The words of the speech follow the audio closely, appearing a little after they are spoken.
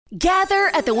Gather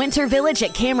at the Winter Village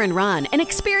at Cameron Run and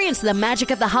experience the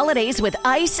magic of the holidays with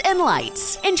ice and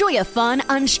lights. Enjoy a fun,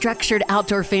 unstructured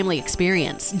outdoor family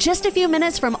experience just a few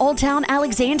minutes from Old Town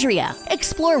Alexandria.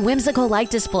 Explore whimsical light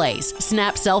displays,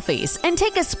 snap selfies, and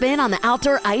take a spin on the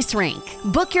outdoor ice rink.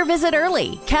 Book your visit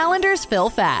early. Calendars fill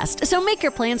fast, so make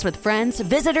your plans with friends,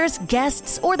 visitors,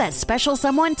 guests, or that special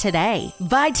someone today.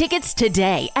 Buy tickets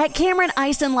today at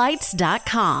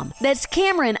CameronIceandLights.com. That's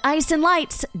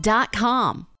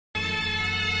CameronIceandLights.com.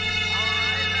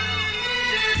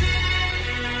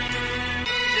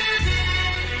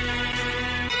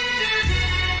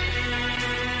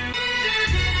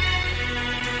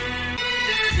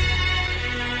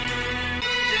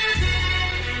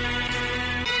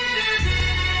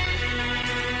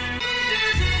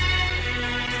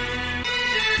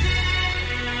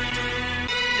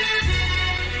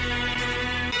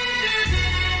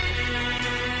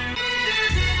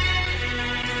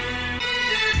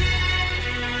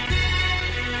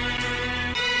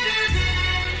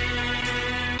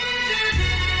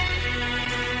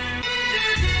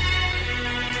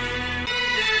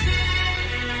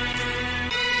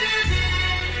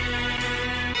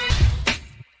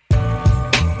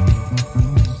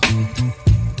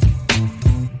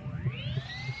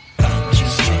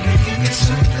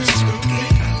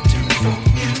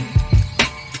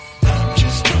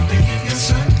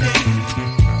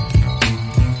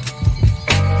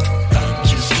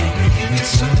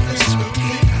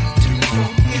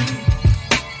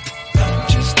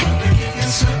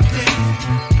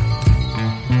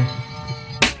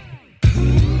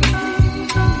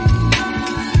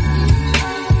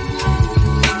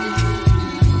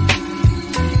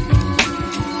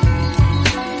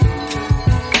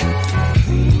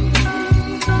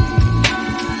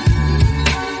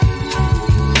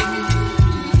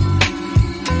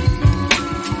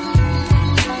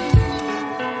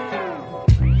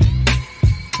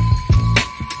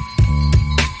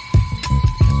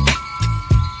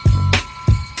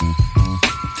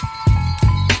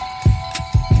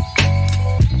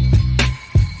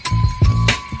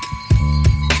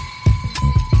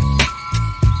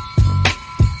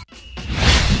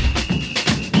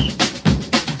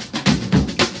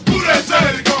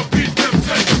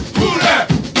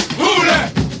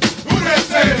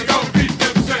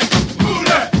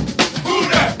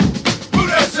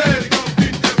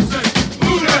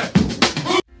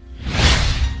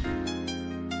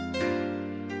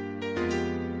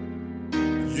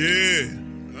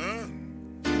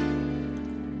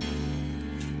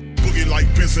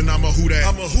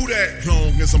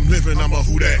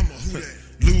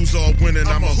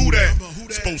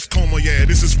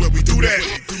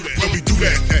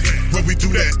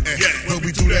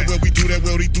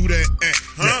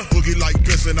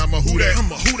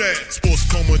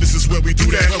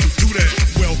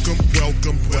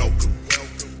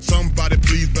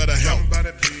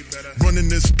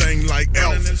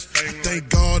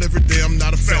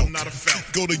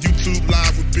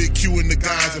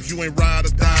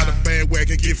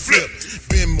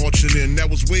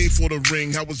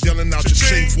 I was yelling out your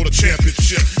shame for the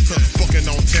championship. Fucking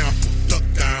on town, duck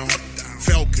down.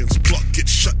 Falcons, pluck, get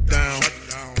shut down.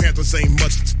 Panthers ain't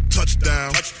much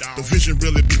touchdown. The vision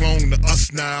really belong to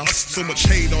us now. So much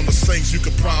hate on the Saints, you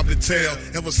could probably tell.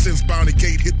 Ever since Bounty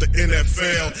Gate hit the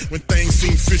NFL, when things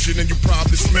seem fishy and you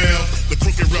probably smell the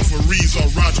crooked referees are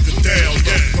Roger Goodell.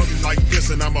 Fucking like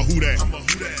this and I'm a who that.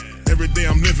 Every day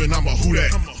I'm living, I'm a who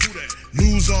that.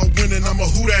 Lose or winning, I'm a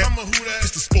who that.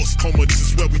 It's the sports coma, this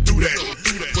is where we do that.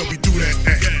 Where we do that,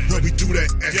 where we do that,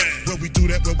 where we do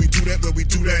that, where we do that, where we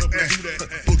do that.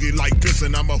 Boogie like this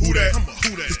and I'm a who that.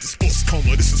 It's the sports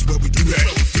coma, this is where we do that.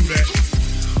 You're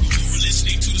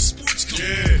listening to the sports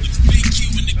coma with Big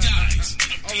Q and the guys.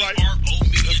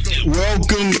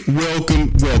 Welcome.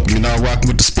 You're now rocking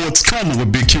with the Sports Coma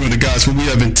with Big Q and the guys, where we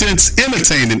have intense,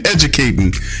 entertaining,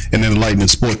 educating, and enlightening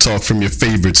sport talk from your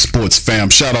favorite sports fam.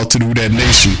 Shout out to the Who Dat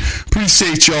Nation.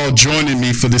 Appreciate y'all joining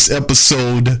me for this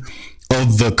episode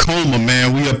of the Coma,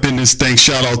 man. We up in this thing.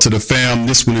 Shout out to the fam.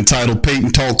 This one entitled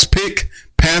Payton Talks Pick.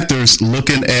 Panthers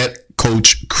looking at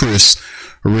Coach Kris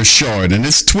Richard. And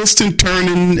it's twisting,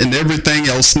 turning, and everything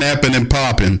else snapping and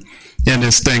popping in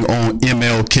this thing on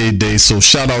MLK Day. So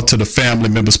shout out to the family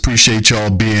members. Appreciate y'all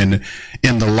being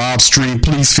in the live stream.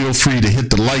 Please feel free to hit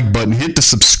the like button, hit the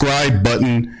subscribe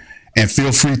button, and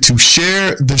feel free to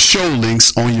share the show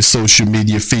links on your social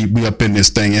media feed. We up in this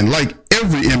thing. And like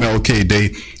every MLK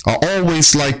Day, I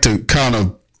always like to kind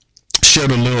of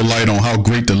shed a little light on how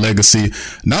great the legacy,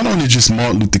 not only just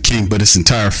Martin Luther King, but his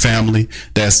entire family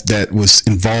that was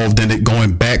involved in it,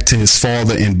 going back to his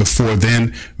father and before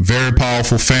then. Very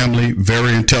powerful family,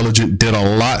 very intelligent, did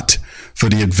a lot for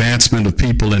the advancement of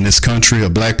people in this country,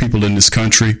 of black people in this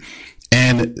country.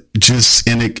 And just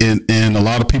and a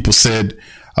lot of people said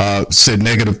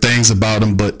negative things about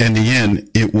him, but in the end,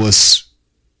 it was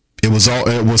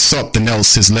something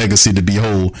else, his legacy to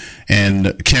behold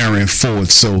and carrying forward.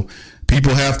 So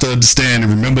people have to understand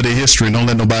and remember their history, and don't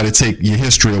let nobody take your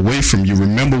history away from you.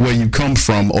 Remember where you come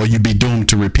from, or you be doomed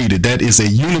to repeat it. That is a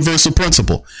universal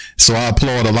principle. So I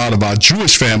applaud a lot of our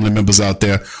Jewish family members out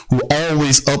there who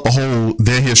always uphold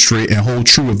their history and hold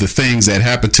true of the things that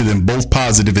happened to them, both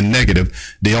positive and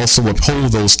negative. They also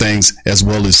uphold those things, as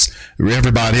well as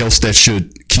everybody else that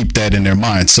should keep that in their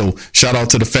mind. So shout out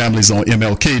to the families on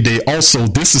MLK Day. Also,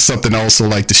 this is something I also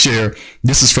like to share.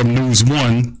 This is from News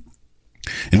One.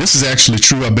 And this is actually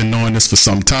true. I've been knowing this for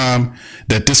some time,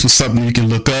 that this was something you can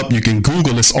look up. You can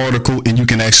Google this article and you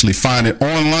can actually find it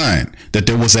online, that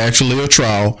there was actually a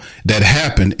trial that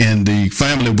happened and the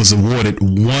family was awarded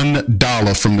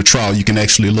 $1 from the trial. You can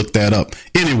actually look that up.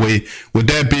 Anyway, with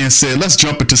that being said, let's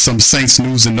jump into some Saints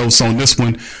news and notes on this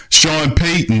one. Sean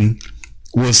Payton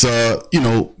was,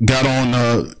 got on,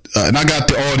 and I got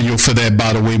the audio for that,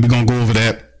 by the way. We're going to go over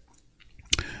that.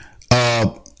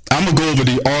 I'm going to go over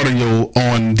the audio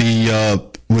on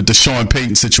with the Sean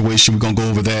Payton situation. We're going to go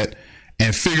over that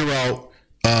and figure out,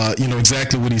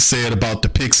 exactly what he said about the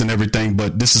picks and everything.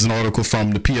 But this is an article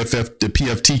from the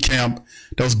PFT camp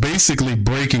that was basically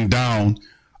breaking down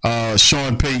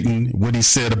Sean Payton, what he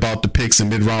said about the picks and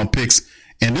mid-round picks.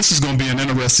 And this is going to be an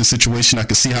interesting situation. I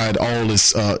can see how it all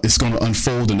is going to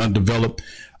unfold and undevelop.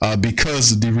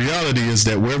 Because the reality is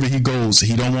that wherever he goes,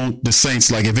 he don't want the Saints.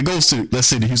 Like if it goes to, let's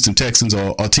say, the Houston Texans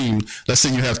or a team, let's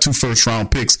say you have 2 first-round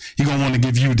picks, he going to want to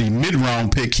give you the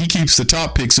mid-round pick. He keeps the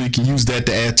top pick so he can use that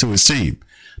to add to his team.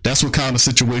 That's what kind of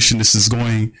situation this is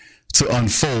going to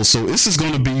unfold. So this is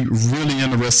going to be really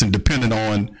interesting, depending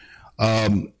on,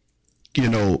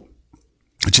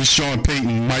 just Sean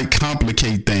Payton might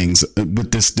complicate things with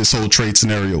this whole trade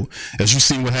scenario. As you've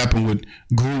seen what happened with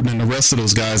Gruden and the rest of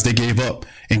those guys, they gave up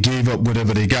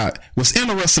whatever they got. What's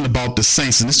interesting about the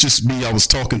Saints, and it's just me, I was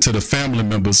talking to the family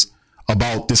members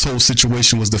about this whole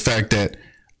situation, was the fact that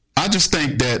I just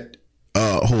think that,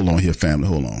 hold on here, family,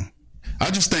 hold on.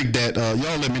 I just think that,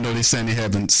 y'all let me know they saying they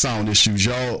having sound issues.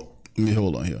 Y'all, let me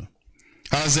hold on here.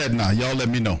 How's that now? Y'all let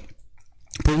me know.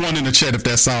 Put one in the chat if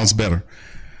that sounds better.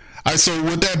 All right, so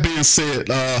with that being said,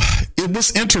 it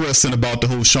was interesting about the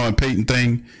whole Sean Payton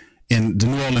thing and the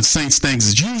New Orleans Saints things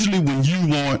is usually when you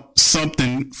want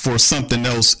something for something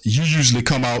else, you usually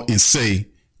come out and say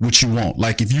what you want.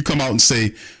 Like if you come out and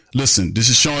say, listen, this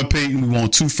is Sean Payton. We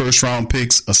want 2 first-round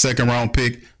picks, a second-round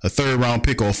pick, a third-round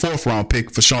pick, or a fourth-round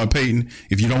pick for Sean Payton.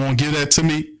 If you don't want to give that to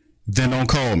me, then don't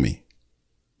call me.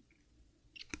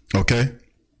 Okay?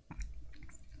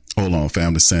 Hold on,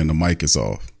 family, saying the mic is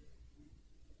off.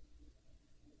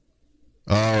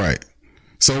 All right.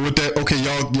 So with that, okay,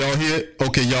 y'all hear it?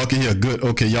 Okay, y'all can hear. Good.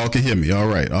 Okay, y'all can hear me. All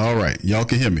right. Y'all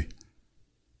can hear me.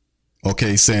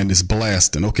 Okay, saying it's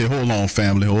blasting. Okay, hold on,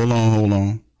 family. Hold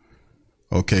on.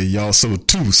 Okay, y'all. So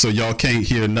 2. So y'all can't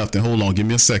hear nothing. Hold on. Give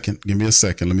me a second. Let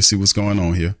me see what's going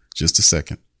on here. Just a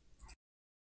second.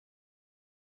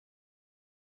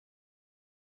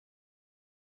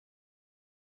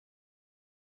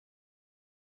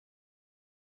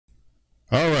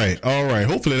 All right.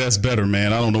 Hopefully that's better,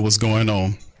 man. I don't know what's going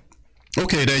on.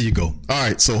 Okay, there you go. All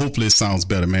right, so hopefully it sounds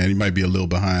better, man. You might be a little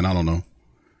behind. I don't know.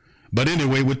 But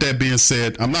anyway, with that being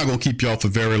said, I'm not going to keep y'all for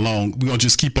very long. We're going to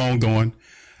just keep on going.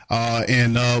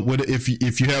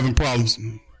 If you're having problems.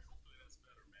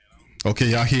 Okay,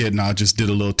 y'all hear it now. I just did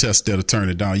a little test there to turn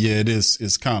it down. Yeah, it is.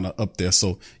 It's kind of up there.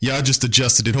 So, yeah, I just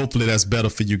adjusted it. Hopefully that's better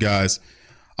for you guys.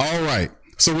 All right.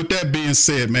 So with that being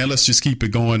said, man, let's just keep it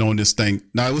going on this thing.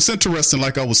 Now, it was interesting,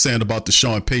 like I was saying about the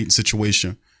Sean Payton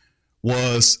situation,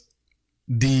 was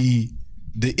the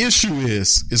issue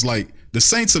is like the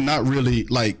Saints are not really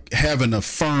like having a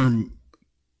firm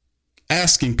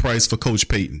asking price for Coach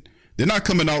Payton. They're not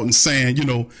coming out and saying,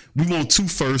 we want 2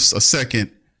 firsts, a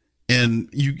second, and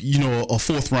a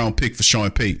 4th round pick for Sean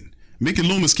Payton. Mickey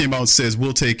Loomis came out and says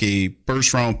we'll take a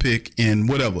 1st round pick and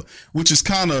whatever, which is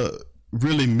kind of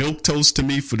really milquetoast to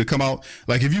me for to come out.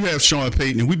 Like if you have Sean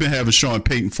Payton, and we've been having Sean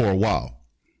Payton for a while,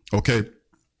 okay?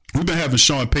 We've been having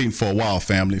Sean Payton for a while,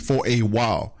 family, for a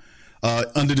while.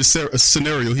 Under the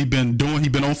scenario he's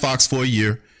been on Fox for a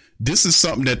year. This is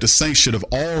something that the Saints should have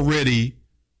already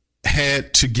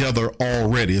had together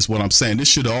already, is what I'm saying. This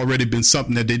should have already been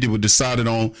something that they were decided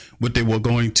on what they were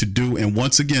going to do. And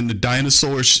once again, the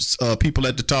dinosaurs, people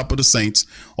at the top of the Saints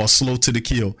are slow to the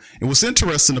kill. And what's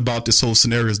interesting about this whole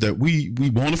scenario is that we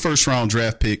won a first round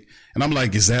draft pick. And I'm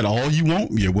like, is that all you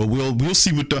want? Yeah, well, we'll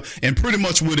see and pretty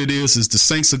much what it is the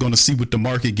Saints are going to see what the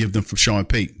market give them for Sean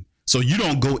Payton. So you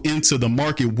don't go into the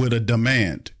market with a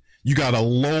demand. You got a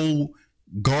low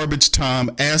garbage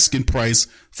time asking price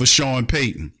for Sean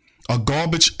Payton, a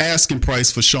garbage asking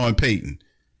price for Sean Payton.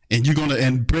 And you're going to,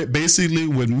 and basically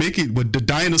with the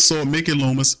dinosaur Mickey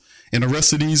Loomis and the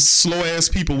rest of these slow ass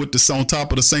people on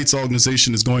top of the Saints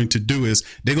organization is going to do is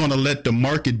they're going to let the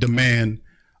market demand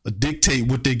dictate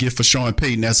what they get for Sean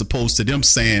Payton, as opposed to them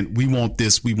saying, we want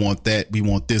this, we want that, we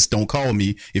want this. Don't call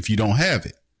me if you don't have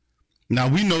it. Now,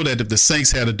 we know that if the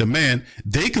Saints had a demand,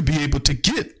 they could be able to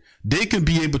get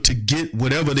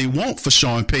whatever they want for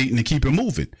Sean Payton and keep it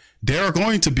moving. There are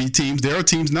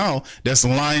teams now that's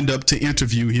lined up to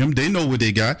interview him. They know what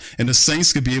they got, and the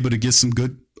Saints could be able to get some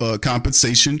good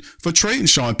compensation for trading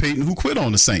Sean Payton, who quit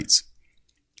on the Saints.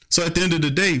 So at the end of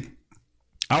the day,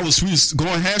 we was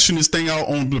hashing this thing out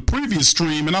on the previous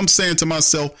stream, and I'm saying to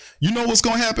myself, you know what's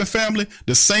going to happen, family?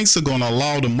 The Saints are going to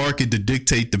allow the market to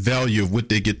dictate the value of what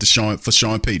they get for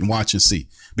Sean Payton. Watch and see.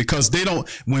 Because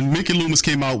when Mickey Loomis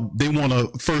came out, they won a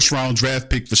first round draft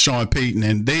pick for Sean Payton,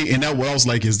 and I was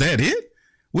like, is that it?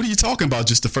 What are you talking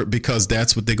about? Because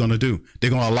that's what they're going to do. They're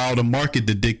going to allow the market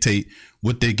to dictate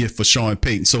what they get for Sean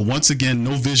Payton. So once again,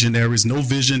 no visionaries, no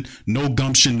vision, no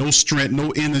gumption, no strength,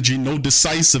 no energy, no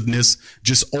decisiveness,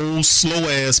 just old, slow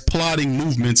ass plotting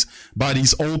movements by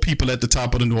these old people at the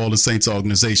top of the New Orleans Saints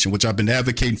organization, which I've been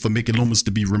advocating for Mickey Loomis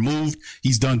to be removed.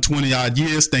 He's done 20 odd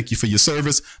years. Thank you for your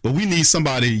service. But we need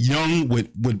somebody young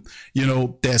with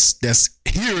that's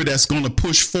here, that's going to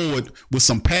push forward with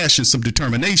some passion, some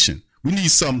determination. We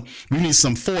need some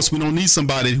force. We don't need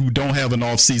somebody who don't have an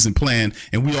off-season plan,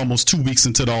 and we almost 2 weeks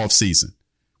into the off-season.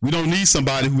 We don't need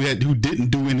somebody who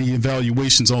didn't do any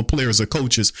evaluations on players or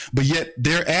coaches, but yet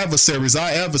our adversaries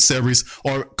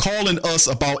are calling us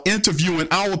about interviewing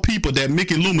our people that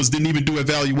Mickey Loomis didn't even do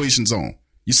evaluations on.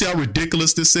 You see how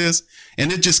ridiculous this is?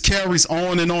 And it just carries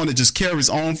on and on. It just carries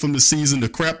on from the season. The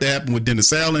crap that happened with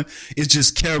Dennis Allen, it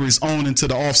just carries on into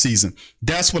the offseason.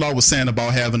 That's what I was saying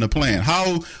about having a plan.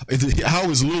 How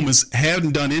is Loomis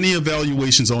hadn't done any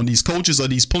evaluations on these coaches or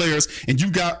these players, and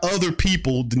you got other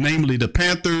people, namely the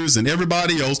Panthers and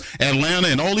everybody else, Atlanta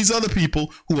and all these other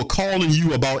people who are calling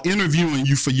you about interviewing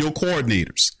you for your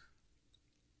coordinators.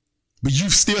 But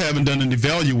you still haven't done an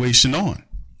evaluation on.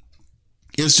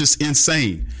 It's just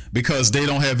insane because they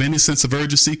don't have any sense of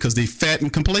urgency because they fat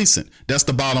and complacent. That's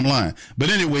the bottom line. But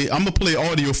anyway, I'm going to play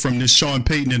audio from this Sean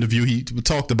Payton interview. He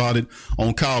talked about it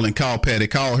on Kyle and Kyle Patty.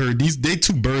 Kyle heard they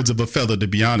two birds of a feather, to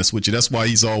be honest with you. That's why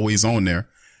he's always on there.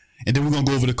 And then we're going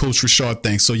to go over the Coach Richard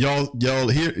thing. So y'all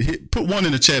here, put one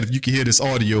in the chat if you can hear this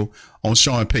audio on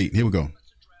Sean Payton. Here we go.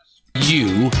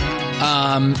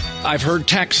 I've heard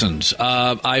Texans.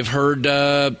 I've heard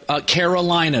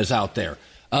Carolinas out there.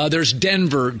 There's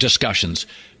Denver discussions.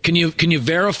 Can you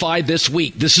verify this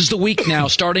week? This is the week now,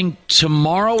 starting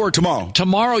tomorrow or tomorrow.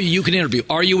 Tomorrow you can interview.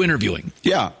 Are you interviewing?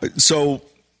 Yeah. So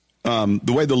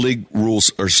the way the league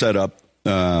rules are set up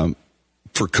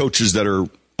for coaches that are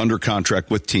under contract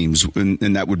with teams,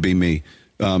 and that would be me,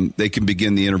 they can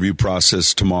begin the interview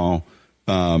process tomorrow.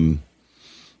 I'll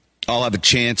have a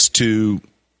chance to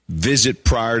visit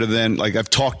prior to then. Like, I've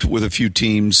talked with a few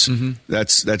teams. Mm-hmm.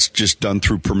 That's just done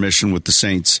through permission with the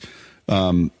Saints.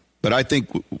 But I think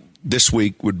this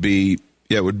week would be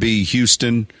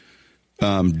Houston,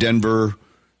 Denver,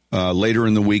 later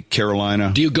in the week,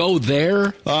 Carolina. Do you go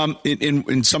there?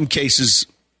 In some cases,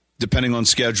 depending on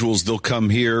schedules, they'll come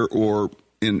here, or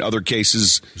in other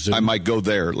cases, Zoom. I might go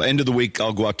there. End of the week,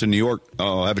 I'll go out to New York.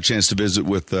 I'll have a chance to visit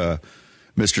with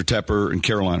Mr. Tepper in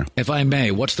Carolina. If I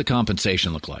may, what's the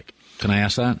compensation look like? Can I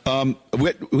ask that?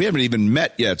 We haven't even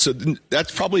met yet, so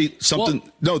that's probably something.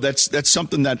 Well, no, that's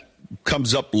something that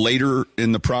comes up later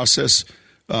in the process.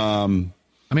 I mean,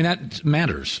 that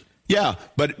matters. Yeah,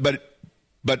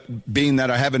 but being that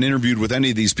I haven't interviewed with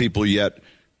any of these people yet,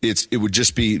 it would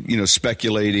just be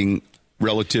speculating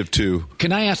relative to.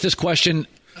 Can I ask this question?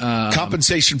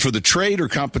 Compensation for the trade or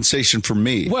compensation for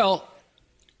me? Well,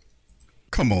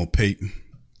 come on, Payton.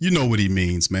 You know what he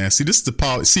means, man. See, this is the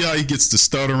power. See how he gets to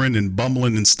stuttering and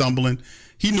bumbling and stumbling?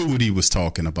 He knew what he was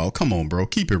talking about. Come on, bro.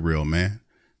 Keep it real, man.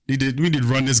 We did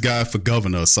run this guy for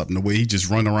governor or something, the way he just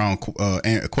run around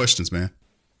questions, man.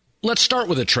 Let's start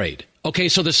with a trade. Okay,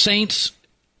 so the Saints,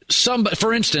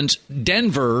 for instance,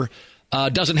 Denver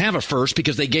doesn't have a first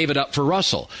because they gave it up for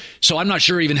Russell. So I'm not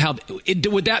sure even how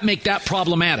would that make that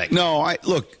problematic? No,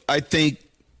 I think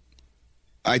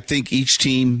each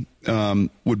team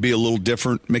would be a little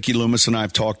different. Mickey Loomis and I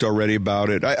have talked already about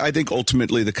it. I think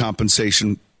ultimately the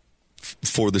compensation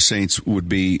for the Saints would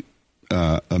be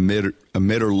a mid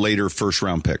or later first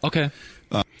round pick. Okay,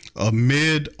 a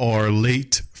mid or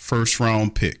late first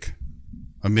round pick,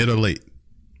 a mid or late.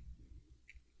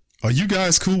 Are you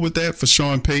guys cool with that for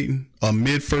Sean Payton? A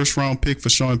mid first round pick for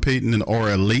Sean Payton or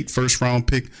a late first round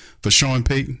pick for Sean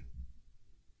Payton?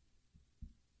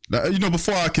 Now,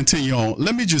 before I continue on,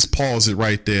 let me just pause it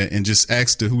right there and just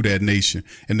ask the Who Dat Nation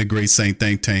and the Great Saint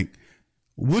Think Tank,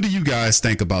 what do you guys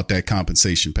think about that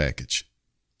compensation package?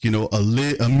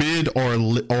 A mid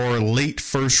or late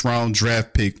first round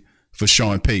draft pick for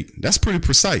Sean Payton. That's pretty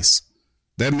precise.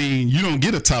 That means you don't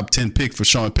get a top 10 pick for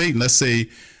Sean Payton. Let's say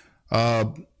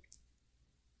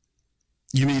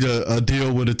you need a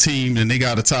deal with a team and they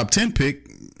got a top 10 pick.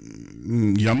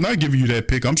 I'm not giving you that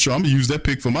pick. I'm sure I'm going to use that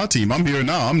pick for my team. I'm here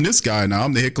now. I'm this guy now.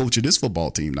 I'm the head coach of this football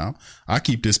team now. I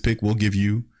keep this pick. We'll give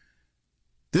you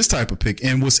this type of pick.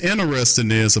 And what's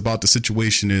interesting about the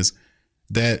situation is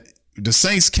that the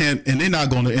Saints can't, and they're not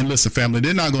going to, and listen, family,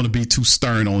 they're not going to be too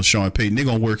stern on Sean Payton. They're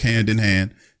going to work hand in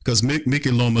hand because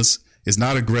Mickey Loomis is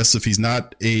not aggressive. He's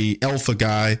not a alpha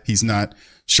guy. He's not.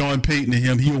 Sean Payton and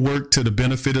him, he'll work to the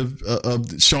benefit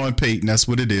of Sean Payton. That's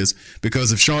what it is.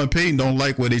 Because if Sean Payton don't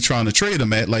like where they're trying to trade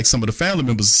him at, like some of the family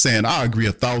members are saying, I agree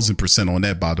 1,000% on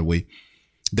that, by the way,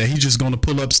 that he's just going to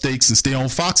pull up stakes and stay on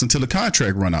Fox until the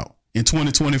contract run out in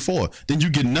 2024. Then you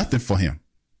get nothing for him.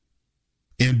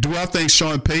 And do I think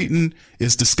Sean Payton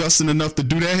is disgusting enough to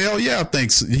do that? Hell yeah, I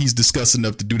think he's disgusting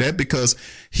enough to do that because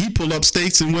he pulled up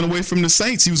stakes and went away from the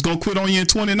Saints. He was going to quit on you in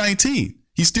 2019.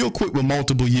 He still quit with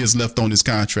multiple years left on his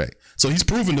contract. So he's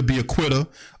proven to be a quitter,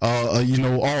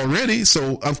 already.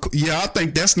 So, I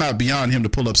think that's not beyond him to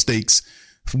pull up stakes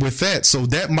with that. So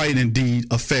that might indeed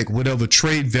affect whatever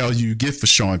trade value you get for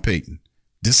Sean Payton.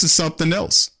 This is something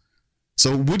else.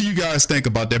 So what do you guys think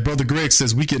about that? Brother Greg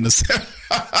says we getting a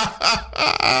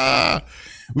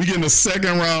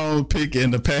second round pick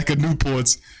in the pack of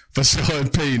Newports for Sean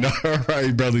Payton. All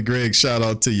right, Brother Greg, shout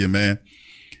out to you, man.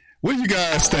 What do you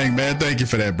guys think, man? Thank you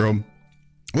for that, bro.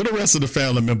 What the rest of the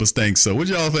family members think so? What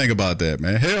y'all think about that,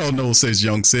 man? Hell no, says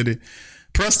Young City.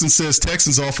 Preston says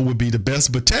Texans offer would be the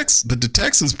best, but the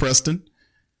Texans, Preston,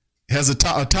 has a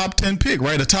top 10 pick,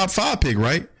 right? A top 5 pick,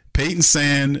 right? Peyton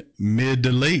saying mid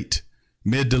to late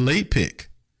pick.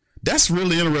 That's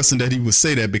really interesting that he would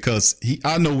say that because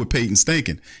I know what Peyton's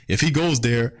thinking. If he goes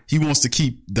there, he wants to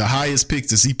keep the highest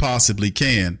picks as he possibly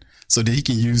can, so that he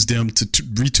can use them to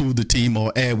retool the team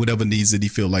or add whatever needs that he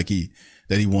feel like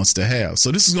that he wants to have.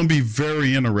 So this is going to be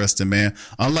very interesting, man.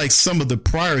 Unlike some of the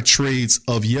prior trades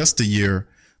of yesteryear,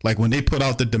 like when they put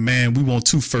out the demand, we want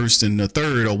 2 firsts and a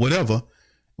third or whatever,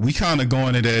 we kind of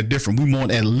going at that different. We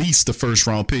want at least the first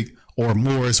round pick or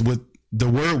more is what the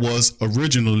word was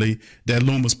originally that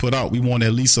Loomis put out. We want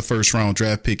at least a first round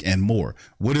draft pick and more.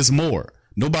 What is more?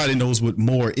 Nobody knows what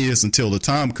more is until the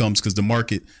time comes because the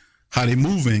market, how they're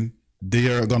moving,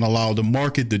 they are going to allow the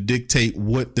market to dictate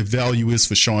what the value is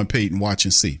for Sean Payton. Watch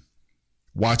and see.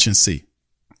 Watch and see.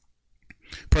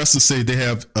 Preston said they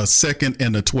have a second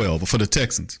and a 12 for the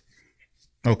Texans.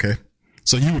 Okay.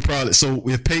 So you would probably, so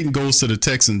if Payton goes to the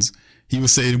Texans, he would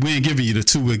say, we ain't giving you the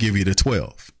 2, we'll give you the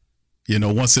 12.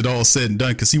 Once it all said and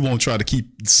done, because he won't try to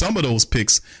keep some of those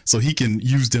picks so he can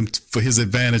use them for his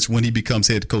advantage when he becomes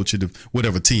head coach of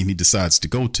whatever team he decides to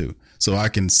go to. So I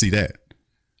can see that.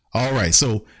 All right.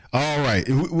 So, all right.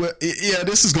 Yeah,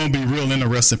 this is going to be real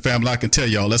interesting, family. I can tell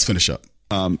y'all. Let's finish up.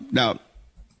 Now,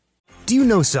 do you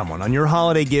know someone on your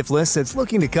holiday gift list that's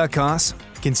looking to cut costs?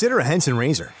 Consider a Henson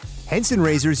razor. Henson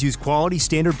razors use quality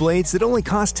standard blades that only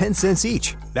cost 10 cents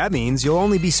each. That means you'll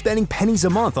only be spending pennies a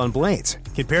month on blades.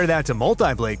 Compare that to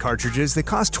multi-blade cartridges that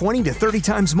cost 20 to 30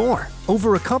 times more.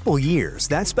 Over a couple years,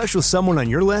 that special someone on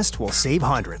your list will save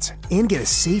hundreds and get a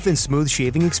safe and smooth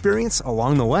shaving experience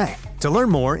along the way. To learn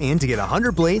more and to get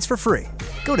 100 blades for free,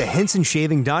 go to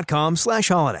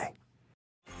hensonshaving.com/holiday.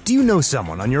 Do you know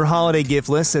someone on your holiday gift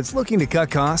list that's looking to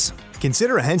cut costs?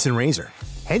 Consider a Henson razor.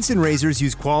 Henson razors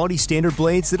use quality standard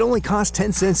blades that only cost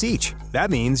 10 cents each. That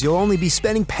means you'll only be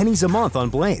spending pennies a month on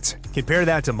blades. Compare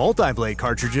that to multi-blade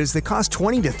cartridges that cost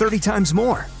 20 to 30 times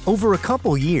more. Over a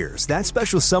couple years, that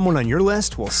special someone on your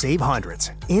list will save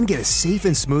hundreds and get a safe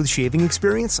and smooth shaving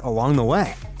experience along the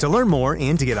way. To learn more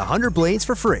and to get 100 blades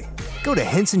for free, go to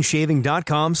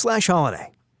hensonshaving.com/holiday.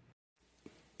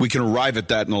 we can arrive at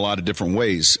that in a lot of different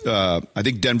ways. I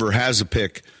think Denver has a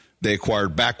pick they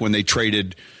acquired back when they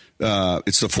traded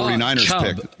It's the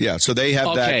 49ers pick. Yeah, so they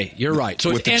have that. Okay, you're right.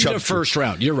 So it's end of first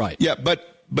round. You're right. Yeah,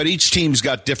 but each team's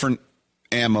got different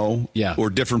ammo or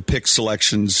different pick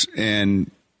selections, and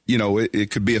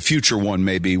it could be a future one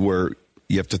maybe where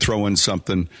you have to throw in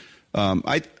something.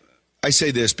 I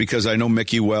say this because I know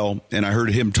Mickey well, and I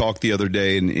heard him talk the other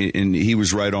day, and he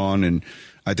was right on, and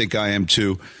I think I am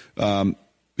too.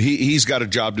 He's got a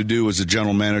job to do as a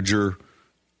general manager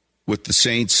with the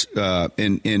Saints,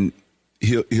 and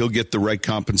he'll get the right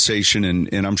compensation,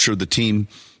 and I'm sure the team,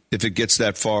 if it gets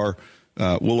that far,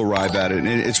 will arrive at it. And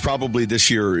it's probably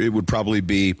this year, it would probably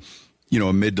be,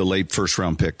 a mid to late first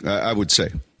round pick, I would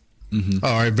say. Mm-hmm.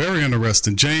 All right, very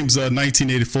interesting. James,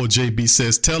 1984 JB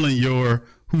says, telling your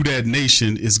Who Dat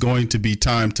Nation is going to be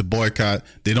time to boycott.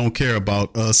 They don't care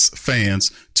about us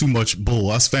fans. Too much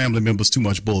bull. Us family members, too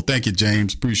much bull. Thank you,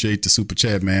 James. Appreciate the super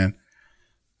chat, man.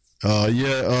 I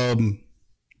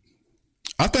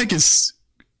think it's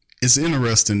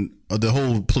interesting, the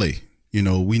whole play.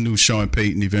 We knew Sean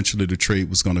Payton, eventually the trade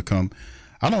was going to come.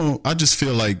 I just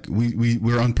feel like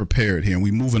we're unprepared here, and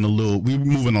we're moving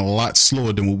a lot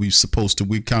slower than what we're supposed to.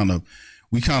 We kind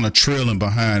of trailing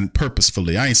behind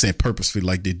purposefully. I ain't saying purposefully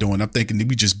like they're doing. I'm thinking that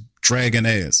we just dragging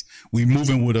ass. We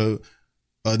moving with a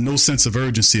no sense of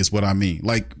urgency is what I mean.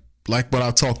 Like what I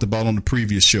talked about on the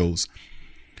previous shows.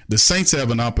 The Saints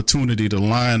have an opportunity to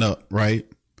line up, right?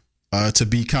 To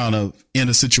be kind of in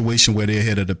a situation where they're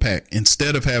ahead of the pack.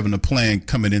 Instead of having a plan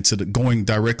going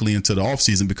directly into the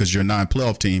offseason because you're a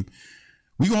 9-playoff team,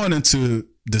 we going into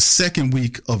the second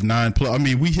week of 9 playoff. I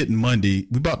mean, we hitting Monday.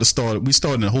 We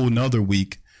started a whole nother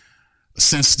week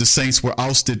since the Saints were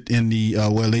ousted in the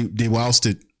they were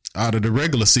ousted out of the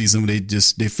regular season. They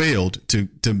failed to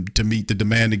meet the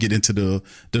demand to get into the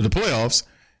playoffs.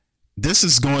 This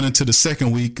is going into the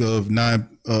second week of 9,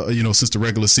 since the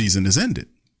regular season has ended.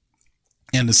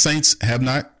 And the Saints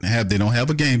they don't have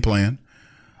a game plan.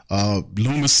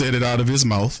 Loomis said it out of his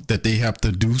mouth that they have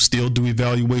to still do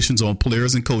evaluations on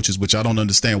players and coaches, which I don't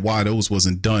understand why those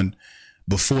wasn't done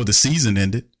before the season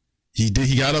ended. He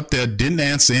got up there, didn't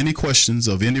answer any questions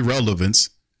of any relevance.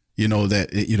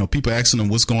 People asking him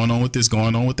what's going on with this,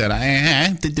 going on with that. I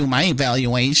have to do my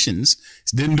evaluations.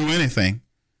 Didn't do anything.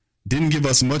 Didn't give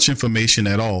us much information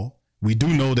at all. We do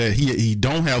know that he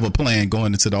don't have a plan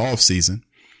going into the offseason.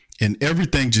 And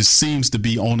everything just seems to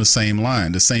be on the same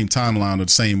line, the same timeline, or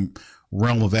the same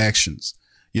realm of actions.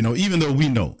 Even though we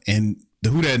know, and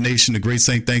the Who Dat Nation, the Great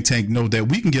Saint Think Tank, know that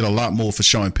we can get a lot more for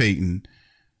Sean Payton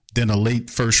than a late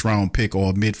first round pick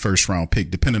or a mid first round pick,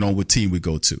 depending on what team we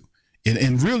go to.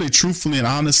 And really, truthfully and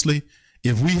honestly,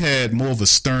 if we had more of a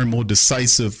stern, more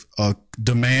decisive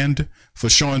demand for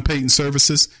Sean Payton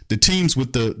services, the teams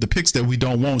with the picks that we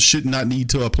don't want should not need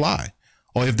to apply.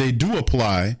 Or if they do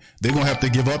apply, they're going to have to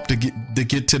give up to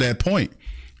get to that point.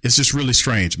 It's just really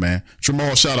strange, man.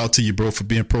 Jamal, shout out to you, bro, for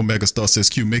being pro megastar. Says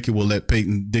Q, Mickey will let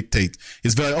Payton dictate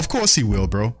his value. Of course he will,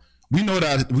 bro. We know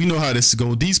how this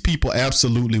goes. These people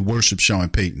absolutely worship Sean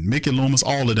Payton. Mickey Loomis,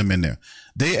 all of them in there.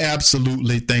 They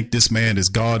absolutely think this man is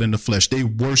God in the flesh. They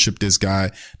worship this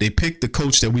guy. They pick the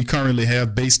coach that we currently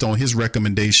have based on his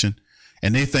recommendation.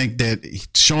 And they think that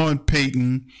Sean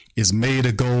Payton is made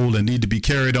of gold and need to be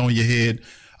carried on your head,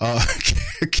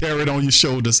 carried on your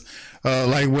shoulders,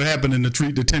 like what happened in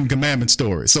the Ten Commandments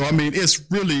story. So, I mean, it's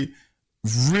really,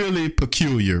 really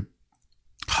peculiar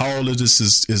how all of this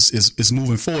is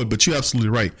moving forward. But you're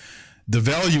absolutely right. The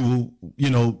value,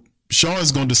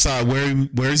 Sean's going to decide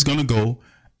where he's going to go,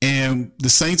 and the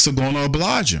Saints are going to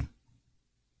oblige him.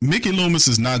 Mickey Loomis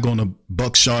is not going to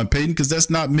buck Sean Payton because that's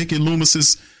not Mickey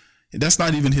Loomis's. That's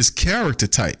not even his character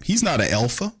type. He's not an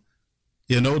alpha.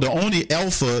 The only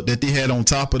alpha that they had on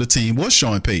top of the team was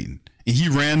Sean Payton, and he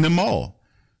ran them all.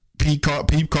 Pete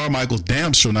Carmichael's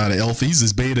damn sure not an alpha. He's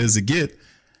as beta as it get.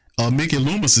 Mickey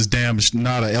Loomis is damn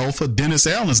not an alpha. Dennis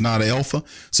Allen's not an alpha.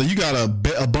 So you got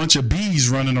a bunch of B's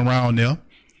running around there,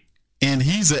 and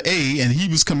he's an A, and he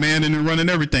was commanding and running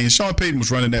everything. And Sean Payton was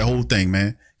running that whole thing,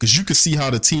 man, because you could see how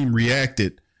the team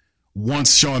reacted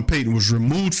once Sean Payton was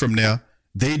removed from there.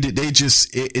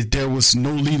 There was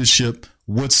no leadership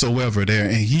whatsoever there,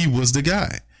 and he was the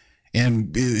guy.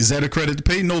 And is that a credit to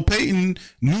Payton? No, Payton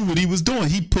knew what he was doing.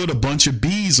 He put a bunch of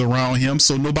B's around him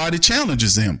so nobody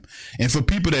challenges him. And for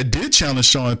people that did challenge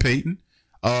Sean Payton,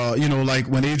 like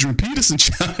when Adrian Peterson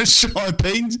challenged Sean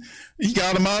Payton, he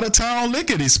got him out of town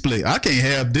lickety split. I can't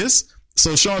have this.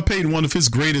 So Sean Payton, one of his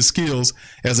greatest skills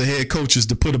as a head coach is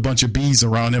to put a bunch of B's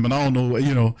around him. And I don't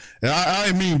know,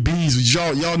 I mean B's.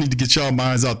 Y'all need to get y'all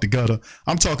minds out the gutter.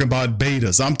 I'm talking about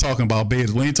betas.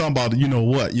 We ain't talking about,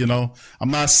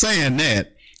 I'm not saying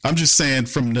that. I'm just saying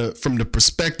from the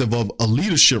perspective of a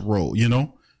leadership role,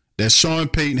 that Sean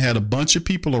Payton had a bunch of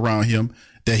people around him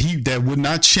that would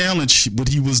not challenge what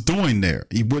he was doing there.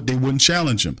 They wouldn't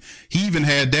challenge him. He even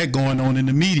had that going on in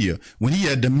the media. When he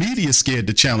had the media scared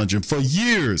to challenge him for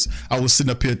years, I was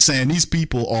sitting up here saying these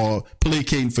people are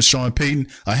placating for Sean Payton.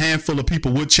 A handful of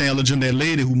people would challenge him. That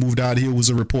lady who moved out of here was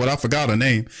a reporter. I forgot her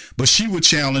name, but she would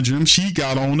challenge him. She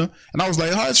got on her, and I was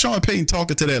like, "How is Sean Payton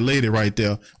talking to that lady right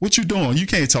there? What you doing? You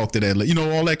can't talk to that lady."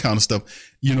 All that kind of stuff.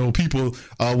 People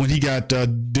when he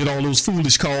did all those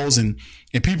foolish calls and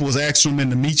people was asking him in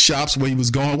the meat shops where he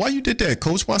was going, "Why you did that,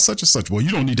 coach? Why such and such?" "Well,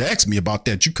 you don't need to ask me about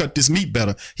that. You cut this meat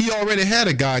better." He already had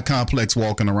a God complex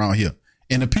walking around here.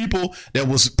 And the people that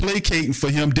was placating for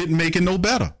him didn't make it no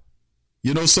better.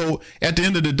 So at the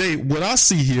end of the day, what I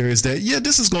see here is that,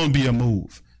 this is going to be a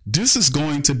move. This is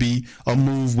going to be a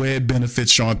move where it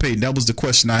benefits Sean Payton. That was the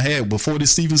question I had before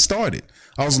this even started.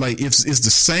 I was like, is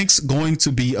the Saints going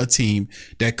to be a team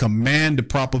that command the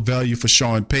proper value for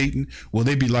Sean Payton? Will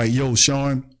they be like, "Yo,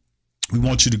 Sean, we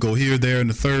want you to go here, there, and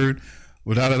the third,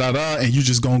 and you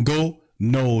just gonna go"?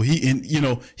 No, he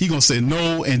gonna say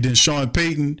no, and then Sean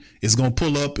Payton is gonna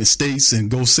pull up in States and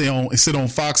go sit on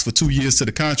Fox for 2 years till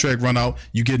the contract run out.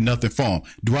 You get nothing for him.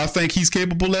 Do I think he's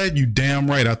capable of that? You damn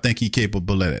right, I think he's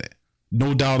capable of that.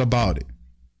 No doubt about it.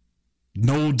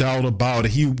 No doubt about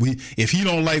it. If he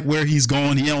don't like where he's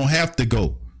going, he don't have to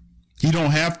go. He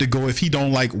don't have to go if he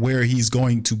don't like where he's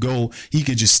going to go. He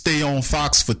could just stay on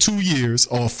Fox for 2 years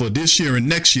or for this year and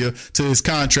next year till his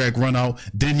contract run out.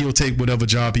 Then he'll take whatever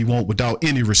job he wants without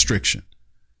any restriction.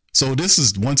 So this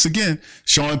is, once again,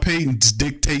 Sean Payton's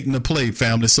dictating the play,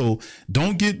 family. So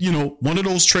don't get, one of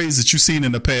those trades that you've seen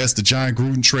in the past, the John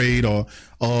Gruden trade or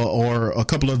a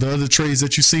couple of the other trades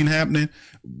that you've seen happening.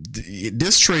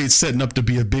 This trade's setting up to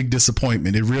be a big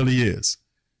disappointment. It really is.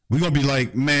 We're going to be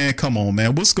like, man, come on,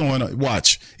 man. What's going on?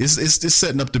 Watch. It's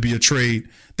setting up to be a trade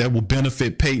that will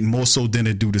benefit Payton more so than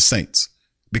it do the Saints.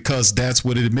 Because that's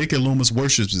what it Mickey Loomis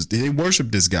worships. They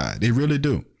worship this guy. They really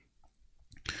do.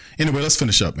 Anyway, let's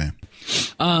finish up, man.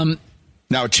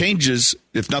 Now it changes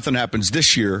if nothing happens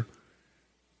this year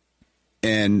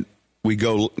and we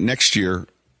go next year,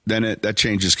 then that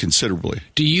changes considerably.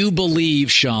 Do you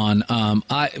believe, Sean,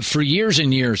 for years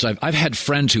and years, I've had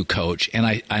friends who coach, and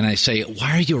I say,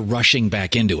 why are you rushing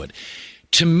back into it?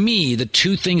 To me, the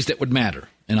two things that would matter,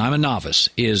 and I'm a novice,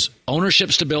 is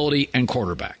ownership stability and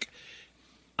quarterback.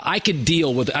 I could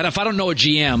deal with it. If I don't know a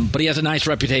GM, but he has a nice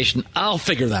reputation, I'll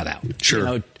figure that out.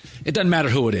 Sure. It doesn't matter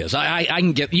who it is.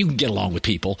 You can get along with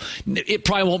people. It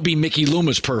probably won't be Mickey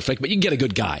Loomis perfect, but you can get a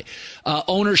good guy.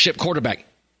 Ownership, quarterback.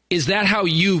 Is that how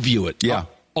you view it? Yeah.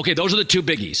 Okay, those are the two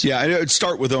biggies. Yeah, I'd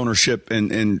start with ownership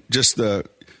and just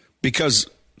because,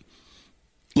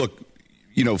 look,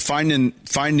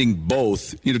 finding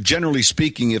both, generally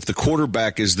speaking, if the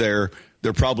quarterback is there,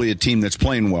 they're probably a team that's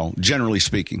playing well, generally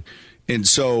speaking. And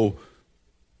so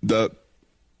the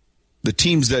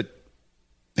teams that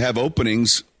have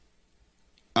openings,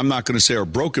 I'm not going to say are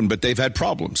broken, but they've had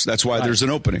problems. That's why there's an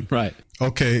opening. Right.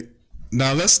 Okay.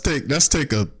 Now let's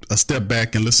take a step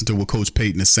back and listen to what Coach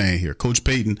Payton is saying here. Coach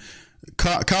Payton,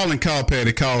 Kyle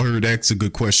heard asked a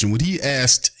good question. When he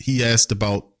asked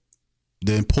about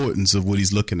the importance of what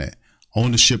he's looking at,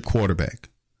 ownership, quarterback,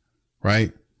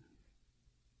 right?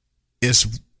 If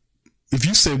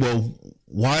you say, well,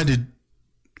 why did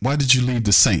you leave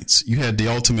the Saints? You had the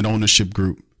ultimate ownership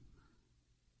group,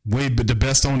 the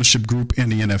best ownership group in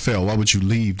the NFL. Why would you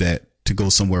leave that to go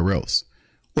somewhere else?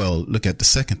 Well, look at the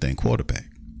second thing, quarterback,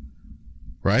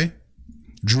 right?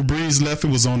 Drew Brees left. It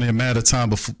was only a matter of time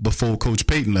before Coach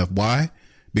Payton left. Why?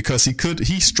 Because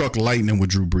he struck lightning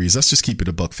with Drew Brees. Let's just keep it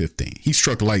 $1.15. He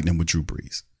struck lightning with Drew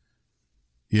Brees.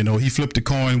 He flipped a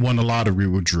coin, won the lottery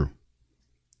with Drew.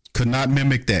 Could not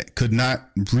mimic that. Could not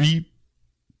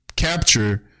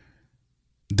recapture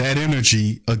that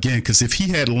energy again. Because if he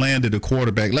had landed a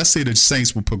quarterback, let's say the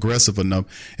Saints were progressive enough,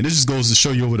 and this just goes to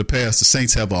show you over the past, the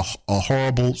Saints have a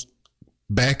horrible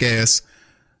back-ass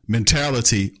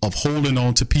mentality of holding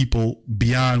on to people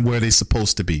beyond where they're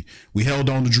supposed to be. We held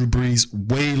on to Drew Brees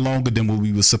way longer than what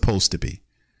we were supposed to be.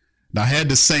 Now, had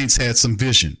the Saints had some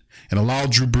vision and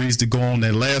allowed Drew Brees to go on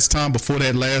that last time before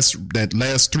that last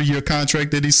 3-year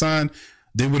contract that he signed,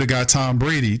 they would have got Tom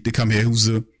Brady to come here, who's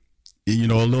a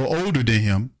little older than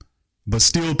him, but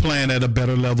still playing at a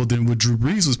better level than what Drew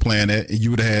Brees was playing at, and you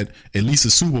would have had at least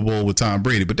a Super Bowl with Tom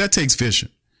Brady. But that takes vision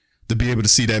to be able to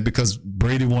see that because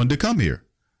Brady wanted to come here.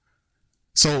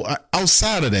 So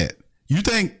outside of that, you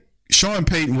think Sean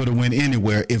Payton would have went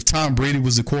anywhere if Tom Brady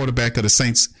was the quarterback of the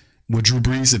Saints with Drew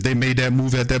Brees, if they made that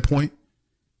move at that point?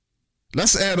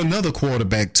 Let's add another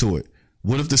quarterback to it.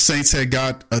 What if the Saints had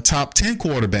got a top 10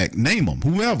 quarterback? Name them,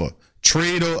 whoever.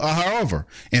 trade or however,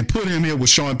 and put him here with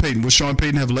Sean Payton, would Sean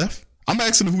Payton have left? I'm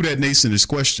asking who that nation this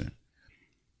question.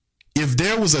 If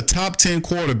there was a top 10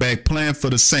 quarterback playing for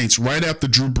the Saints right after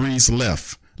Drew Brees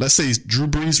left, let's say Drew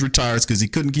Brees retires because he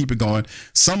couldn't keep it going,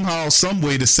 somehow, some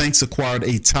way the Saints acquired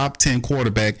a top 10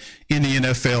 quarterback in the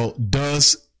NFL,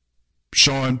 does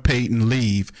Sean Payton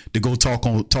leave to go talk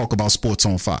about sports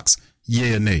on Fox?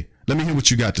 Yeah or nay? Let me hear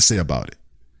what you got to say about it.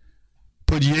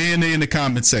 Put yeah or nay in the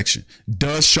comment section.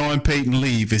 Does Sean Payton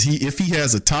leave? If he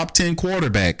has a top 10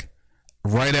 quarterback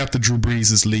right after Drew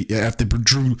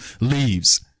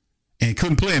leaves and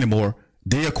couldn't play anymore,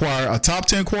 they acquire a top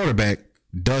 10 quarterback,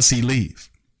 does he leave?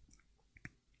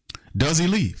 Does he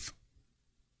leave?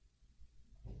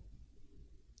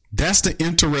 That's the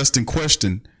interesting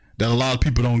question that a lot of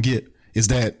people don't get, is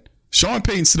that Sean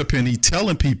Payton sit up here and he's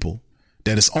telling people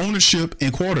that it's ownership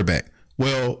and quarterback.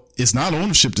 Well, it's not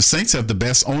ownership. The Saints have the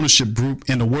best ownership group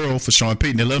in the world for Sean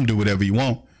Payton. They let him do whatever he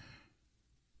want.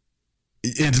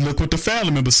 And look what the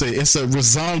family members say. It's a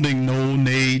resounding no,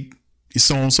 nay,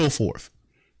 so on and so forth.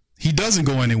 He doesn't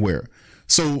go anywhere.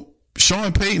 So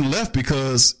Sean Payton left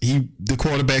because the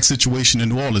quarterback situation in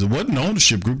New Orleans, it wasn't an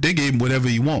ownership group. They gave him whatever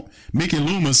he want. Mickey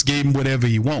Loomis gave him whatever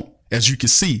he want. As you can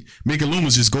see, Mickey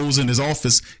Loomis just goes in his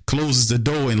office, closes the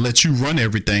door, and lets you run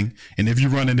everything. And if you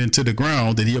run it into the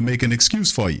ground, then he'll make an excuse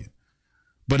for you.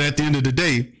 But at the end of the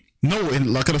day, no.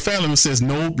 And like the family says,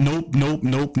 nope.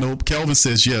 Kelvin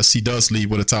says yes, he does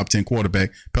leave with a top 10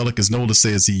 quarterback. Pelicans Nola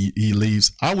says he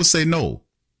leaves. I would say no.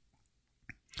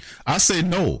 I say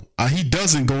no. He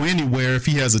doesn't go anywhere if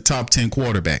he has a top 10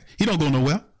 quarterback. He don't go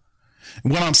nowhere.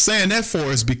 And what I'm saying that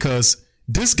for is because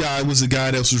this guy was the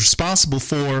guy that was responsible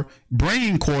for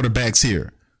bringing quarterbacks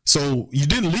here. So you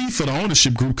didn't leave for the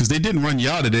ownership group because they didn't run you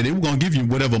out of there. They were going to give you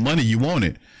whatever money you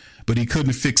wanted, but he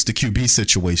couldn't fix the QB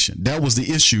situation. That was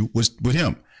the issue with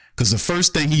him. Because the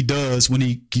first thing he does when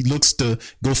he looks to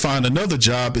go find another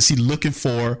job is he looking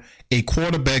for a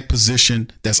quarterback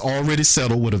position that's already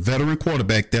settled with a veteran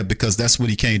quarterback there, because that's what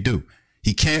he can't do.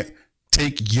 He can't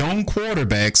take young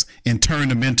quarterbacks and turn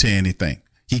them into anything.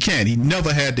 He can't. He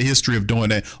never had the history of doing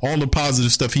that. All the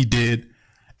positive stuff he did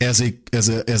as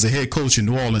a head coach in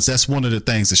New Orleans, that's one of the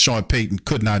things that Sean Payton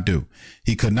could not do.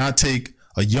 He could not take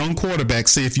a young quarterback,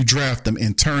 say if you draft them,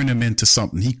 and turn him into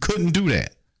something. He couldn't do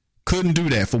that. Couldn't do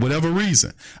that for whatever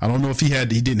reason. I don't know if he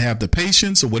didn't have the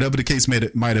patience or whatever the case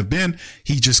might have been.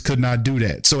 He just could not do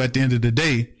that. So at the end of the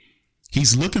day,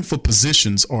 he's looking for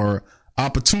positions or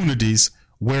opportunities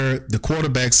where the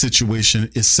quarterback situation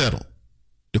is settled.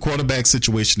 The quarterback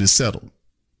situation is settled.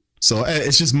 So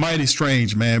it's just mighty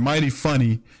strange, man. Mighty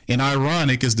funny and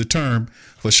ironic is the term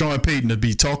for Sean Payton to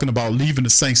be talking about leaving the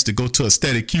Saints to go to a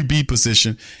static QB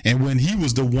position. And when he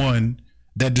was the one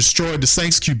that destroyed the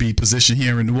Saints QB position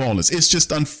here in New Orleans, it's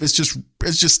just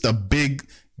a big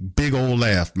old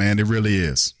laugh, man. It really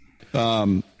is.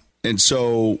 And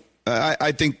so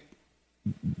I think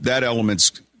that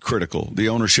element's critical, the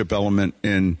ownership element,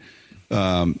 and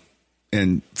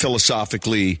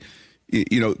philosophically,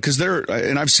 because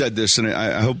and I've said this, and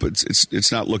I hope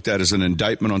it's not looked at as an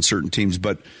indictment on certain teams,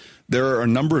 but there are a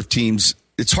number of teams.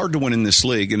 It's hard to win in this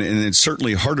league, and it's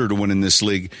certainly harder to win in this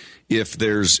league if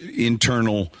there's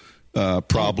internal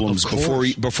problems before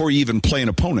you even play an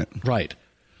opponent. Right.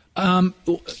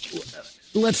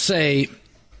 Let's say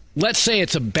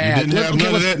it's a bad.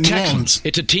 Texans.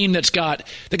 It's a team they got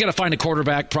to find a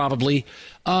quarterback probably.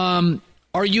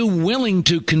 Are you willing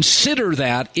to consider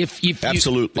that? If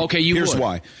absolutely. Okay, here's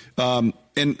why.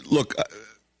 And look,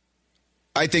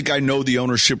 I think I know the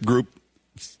ownership group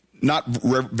not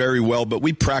very well, but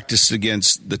we practiced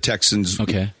against the Texans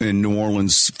in New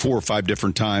Orleans 4 or 5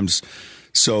 different times.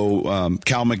 So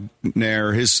Cal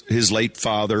McNair, his late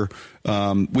father,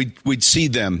 we'd see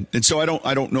them, and so I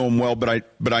don't know them well, but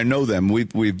I know them.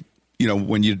 We've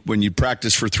when you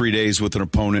practice for 3 days with an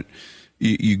opponent,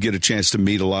 you get a chance to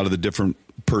meet a lot of the different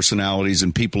personalities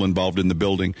and people involved in the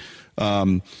building.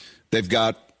 They've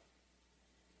got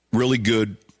really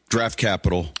good draft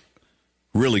capital.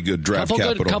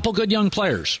 Couple good young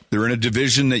players. They're in a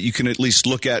division that you can at least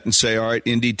look at and say, all right,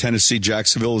 Indy, Tennessee,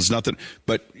 Jacksonville is nothing.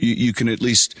 But you can at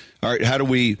least, all right, how do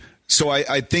we? So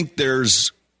I think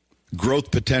there's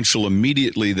growth potential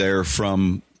immediately there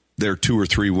from their 2 or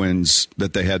 3 wins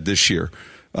that they had this year.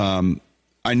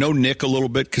 I know Nick a little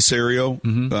bit,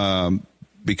 Caserio,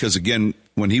 because, again,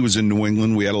 when he was in New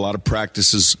England, we had a lot of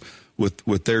practices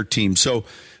with their team. So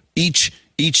each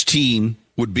team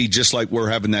would be just like we're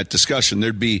having that discussion.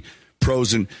 There'd be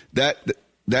pros, and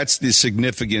that's the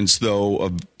significance, though,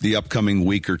 of the upcoming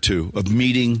week or two, of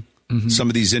meeting some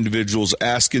of these individuals,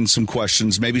 asking some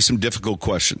questions, maybe some difficult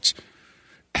questions.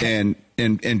 and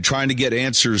trying to get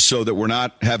answers so that we're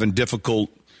not having difficult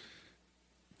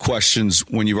questions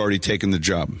when you've already taken the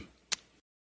job.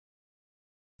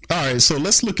 All right, so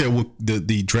let's look at what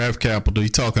the draft capital. You're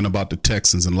talking about the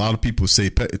Texans, and a lot of people say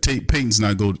Payton's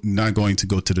not going to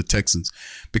go to the Texans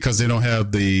because they don't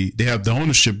have they have the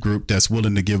ownership group that's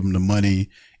willing to give them the money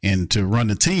and to run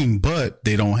the team, but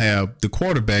they don't have the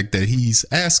quarterback that he's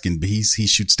asking. But he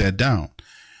shoots that down.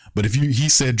 But he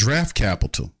said draft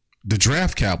capital. The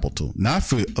draft capital, not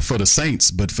for the Saints,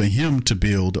 but for him to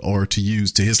build or to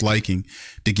use to his liking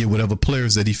to get whatever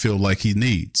players that he feel like he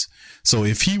needs. So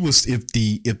if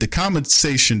the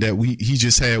conversation that he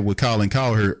just had with Colin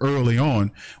Cowherd early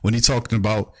on when he talking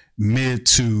about mid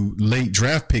to late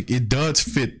draft pick, it does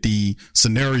fit the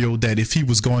scenario that if he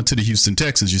was going to the Houston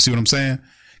Texans, you see what I'm saying?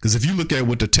 Because if you look at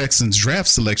what the Texans draft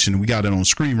selection, we got it on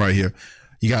screen right here.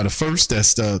 You got a first,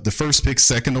 that's the first pick,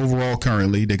 second overall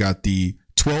currently. They got the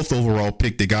 12th overall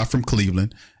pick they got from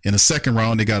Cleveland. In the second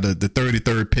round, they got the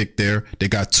 33rd pick there. They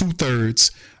got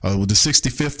 2/3 with the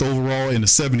 65th overall and the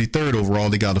 73rd overall.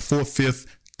 They got a 4th, 5th,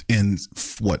 and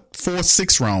 4th,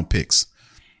 6th round picks.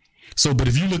 So, but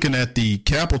if you're looking at the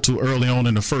capital early on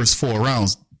in the first 4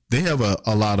 rounds, they have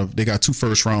they got 2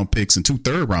 first round picks and 2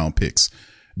 third round picks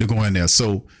to go in there.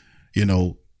 So,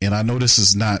 and I know this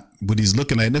is not what he's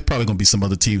looking at. And there's probably going to be some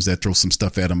other teams that throw some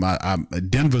stuff at him.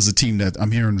 Denver's a team that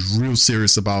I'm hearing real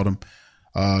serious about him.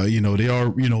 They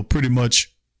are, pretty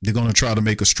much they're going to try to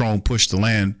make a strong push to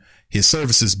land his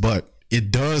services. But it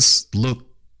does look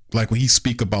like when he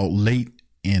speak about late,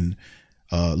 mid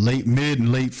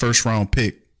and late first round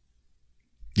pick,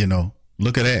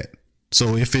 look at that.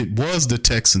 So if it was the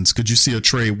Texans, could you see a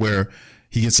trade where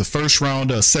he gets a first round,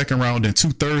 a second round, and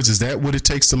 2/3? Is that what it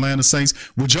takes to land the Saints?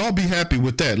 Would y'all be happy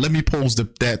with that? Let me pose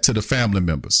that to the family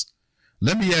members.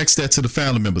 Let me ask that to the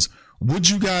family members. Would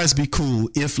you guys be cool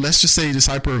if, let's just say this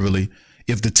hyperbole,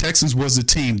 if the Texans was the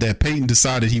team that Payton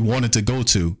decided he wanted to go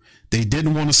to, they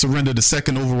didn't want to surrender the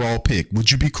second overall pick?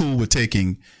 Would you be cool with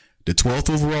taking the 12th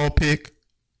overall pick,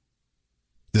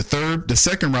 the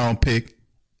second round pick,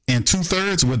 and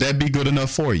 2/3? Would that be good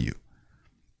enough for you?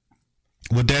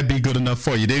 Would that be good enough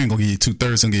for you? They ain't gonna give you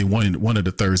 2/3 and give you one of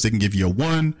the thirds. They can give you a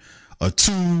 1, a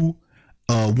 2,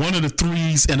 one of the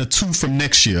 3s, and a 2 from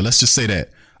next year. Let's just say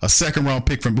that. A second round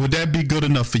pick would that be good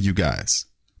enough for you guys?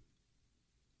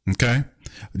 Okay.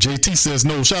 JT says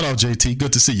no. Shout out, JT.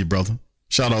 Good to see you, brother.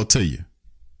 Shout out to you.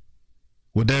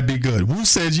 Would that be good? Who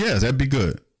says yes? That'd be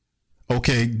good.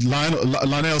 Okay.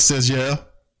 Lionel says yeah.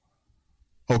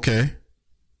 Okay.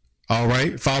 All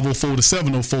right. 504 to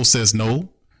 704 says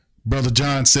no. Brother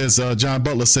John says, John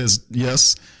Butler says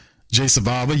yes. Jay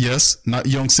Survivor, yes. Not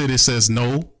Young City says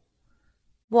no.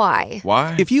 Why?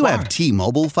 If you have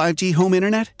T-Mobile 5G home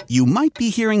internet, you might be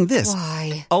hearing this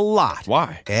a lot.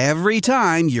 Why? Every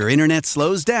time your internet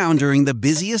slows down during the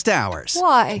busiest hours.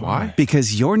 Why?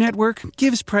 Because your network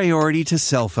gives priority to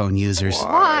cell phone users.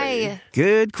 Why?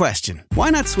 Good question.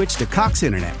 Why not switch to Cox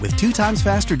Internet with 2 times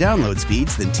faster download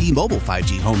speeds than T-Mobile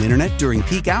 5G home internet during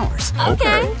peak hours?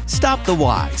 Okay. Stop the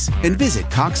whys and visit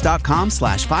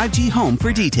cox.com/5G home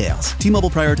for details. T-Mobile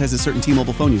prioritizes certain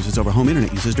T-Mobile phone users over home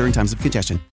internet users during times of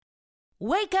congestion.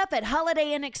 Wake up at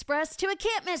Holiday Inn Express to a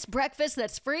can't-miss breakfast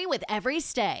that's free with every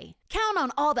stay. Count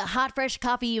on all the hot, fresh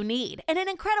coffee you need and an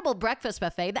incredible breakfast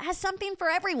buffet that has something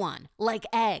for everyone, like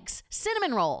eggs,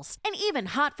 cinnamon rolls, and even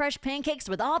hot, fresh pancakes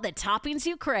with all the toppings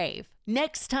you crave.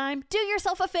 Next time, do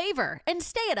yourself a favor and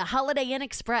stay at a Holiday Inn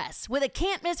Express with a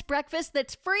can't-miss breakfast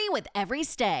that's free with every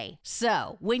stay.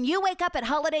 So, when you wake up at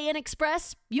Holiday Inn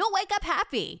Express, you'll wake up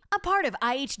happy, a part of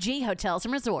IHG Hotels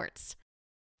and Resorts.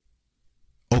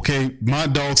 Okay, my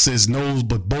dog says no,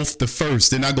 but both the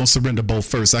first. They're not going to surrender both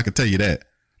first. I can tell you that.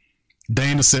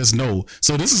 Dana says no.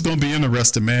 So this is going to be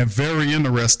interesting, man. Very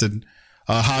interesting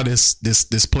how this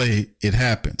play, it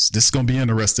happens. This is going to be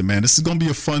interesting, man. This is going to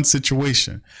be a fun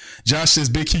situation. Josh says,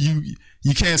 Big Q,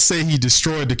 you can't say he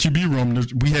destroyed the QB room.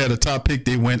 We had a top pick.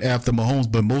 They went after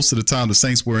Mahomes, but most of the time the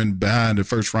Saints were in behind the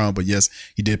first round. But yes,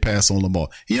 he did pass on Lamar.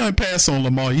 He didn't pass on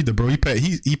Lamar either, bro. He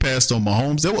passed on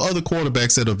Mahomes. There were other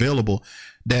quarterbacks that are available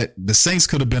that the Saints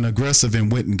could have been aggressive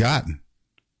and went and gotten.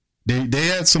 They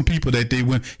had some people that they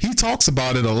went. He talks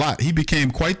about it a lot. He became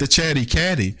quite the chatty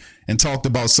catty and talked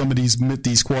about some of these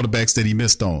quarterbacks that he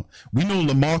missed on. We know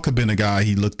Lamar could have been a guy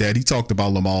he looked at. He talked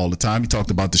about Lamar all the time. He talked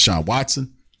about Deshaun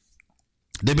Watson.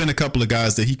 There've been a couple of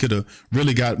guys that he could have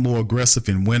really got more aggressive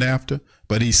and went after,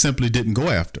 but he simply didn't go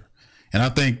after. And I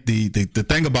think the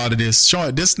thing about it is,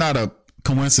 Sean, this is not a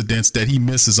coincidence that he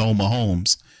misses on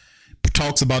Mahomes.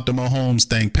 Talks about the Mahomes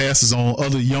thing, passes on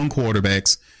other young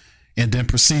quarterbacks. and then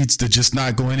proceeds to just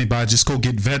not go anybody, just go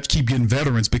keep getting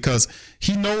veterans, because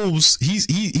he knows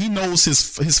he knows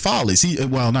his follies. He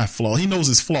knows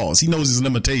his flaws. He knows his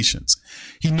limitations.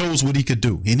 He knows what he could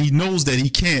do, and he knows that he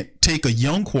can't take a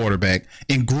young quarterback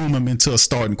and groom him into a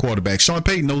starting quarterback. Sean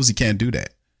Payton knows he can't do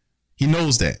that. He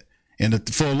knows that. And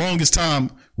for the longest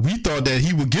time, we thought that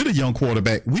he would get a young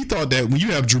quarterback. We thought that when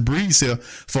you have Drew Brees here,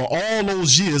 for all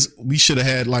those years, we should have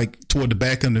had, like, toward the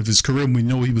back end of his career, when we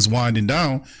know he was winding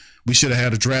down, we should have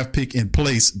had a draft pick in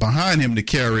place behind him to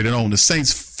carry it on. The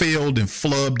Saints failed and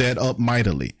flubbed that up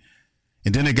mightily.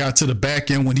 And then it got to the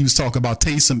back end when he was talking about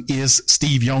Taysom is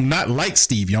Steve Young, not like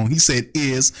Steve Young. He said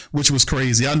is, which was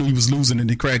crazy. I knew he was losing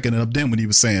and cracking it up then when he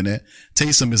was saying that.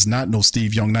 Taysom is not no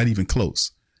Steve Young, not even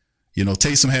close. You know,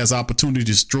 Taysom has opportunity to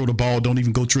just throw the ball, don't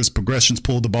even go through his progressions,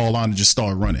 pull the ball on and just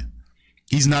start running.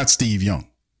 He's not Steve Young.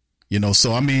 You know,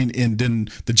 so, I mean, and then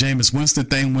the Jameis Winston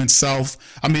thing went south.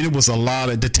 I mean, it was a lot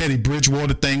of, the Teddy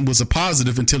Bridgewater thing was a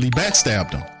positive until he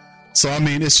backstabbed him. So, I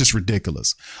mean, it's just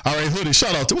ridiculous. All right, Hoodie,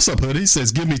 shout out to, what's up, Hoodie? He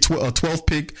says, give me a 12th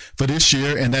pick for this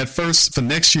year and that first for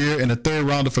next year and a third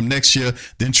rounder from next year,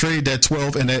 then trade that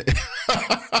 12 and that.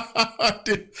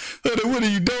 Hoodie, what are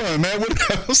you doing, man?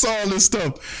 What's all this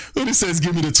stuff? Hoodie says,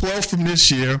 give me the 12th from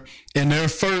this year and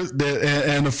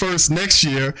the first next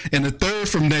year and the third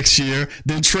from next year,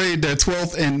 then trade that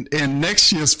 12th and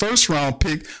next year's first round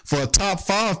pick for a top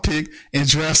 5 pick and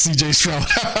draft CJ Stroud.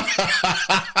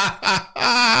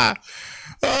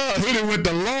 Hoodie went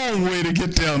the long way to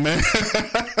get there, man.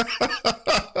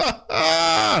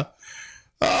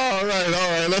 All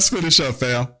right. Let's finish up,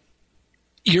 fam.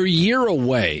 You're a year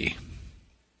away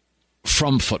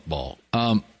from football.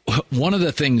 One of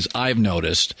the things I've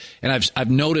noticed, and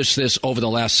I've noticed this over the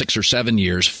last 6 or 7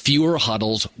 years, fewer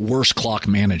huddles, worse clock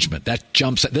management. That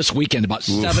jumps at this weekend about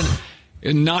 7.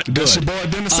 Not good. That's your boy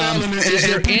Dennis Allen. Is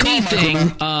there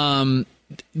anything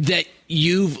that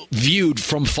you've viewed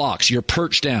from Fox, you're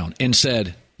perched down and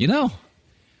said, you know,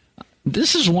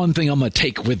 this is one thing I'm going to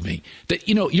take with me, that,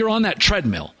 you know, you're on that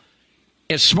treadmill.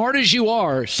 As smart as you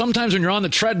are, sometimes when you're on the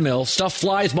treadmill, stuff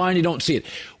flies by and you don't see it.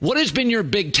 What has been your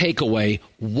big takeaway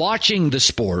watching the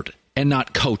sport and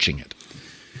not coaching it?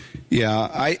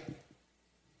 Yeah,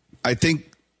 I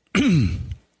think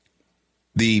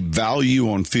the value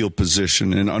on field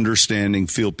position and understanding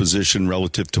field position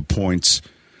relative to points,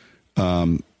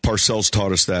 Parcells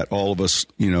taught us that, all of us,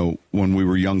 you know, when we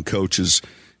were young coaches.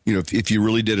 You know, if you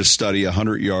really did a study,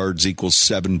 100 yards equals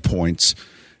 7 points.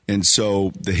 And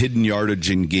so the hidden yardage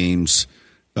in games,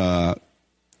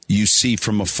 you see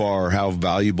from afar how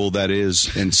valuable that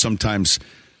is, and sometimes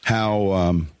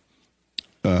how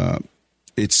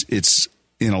it's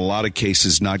in a lot of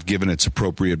cases not given its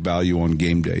appropriate value on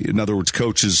game day. In other words,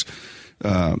 coaches,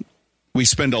 we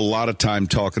spend a lot of time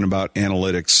talking about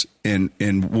analytics, and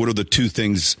what are the two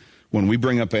things when we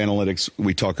bring up analytics?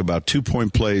 We talk about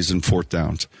 2-point plays and fourth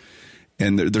downs.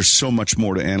 And there's so much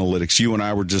more to analytics. You and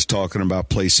I were just talking about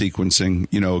play sequencing.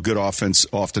 You know, a good offense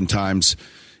oftentimes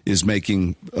is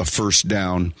making a first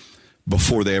down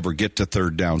before they ever get to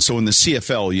third down. So in the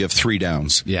CFL, you have 3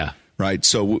 downs. Yeah. Right?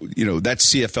 So, you know, that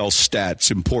CFL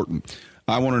stat's important.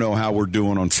 I want to know how we're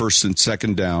doing on first and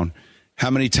second down.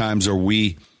 How many times are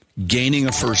we gaining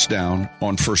a first down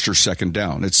on first or second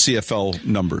down? It's CFL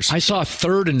numbers. I saw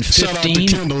 3rd and 15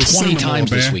 20 times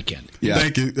this weekend. Yeah.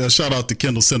 Thank you. Shout out to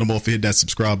Kendall Cinnamore for hitting that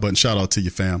subscribe button. Shout out to you,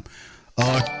 fam.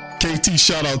 KT,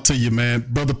 shout out to you, man.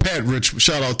 Brother Pat Rich,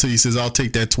 shout out to you. He says, I'll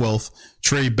take that 12th,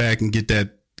 trade back and give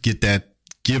that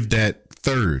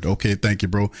third. Okay, thank you,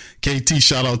 bro. KT,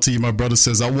 shout out to you. My brother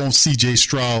says, I want CJ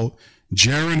Stroud,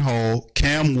 Jaron Hall,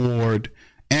 Cam Ward,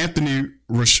 Anthony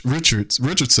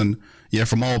Richardson,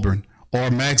 from Auburn, or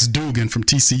Max Dugan from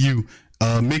TCU.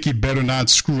 Mickey better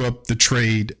not screw up the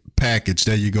trade package.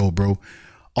 There you go, bro.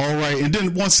 All right, and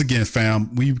then once again,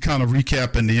 fam, we kind of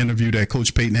recapping the interview that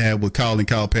Coach Payton had with Kyle and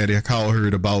Kyle Patty. Kyle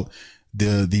heard about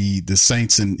the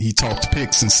Saints, and he talked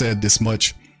picks and said this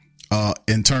much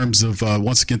in terms of,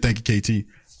 once again, thank you, KT,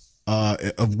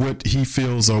 of what he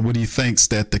feels or what he thinks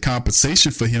that the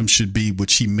compensation for him should be,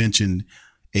 which he mentioned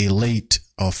a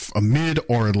mid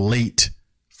or late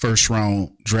first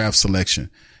round draft selection.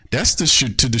 That's to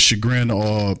the chagrin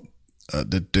or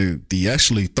the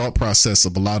actually thought process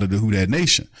of a lot of the Who Dat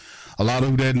Nation. A lot of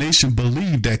Who Dat Nation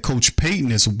believe that Coach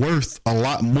Payton is worth a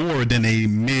lot more than a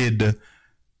mid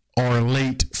or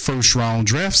late first round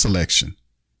draft selection.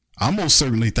 I most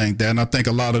certainly think that, and I think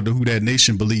a lot of the Who Dat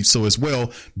Nation believes so as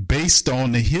well, based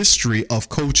on the history of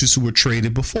coaches who were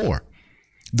traded before.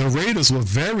 The Raiders were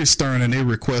very stern in their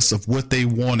request of what they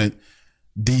wanted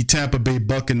the Tampa Bay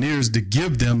Buccaneers to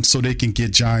give them so they can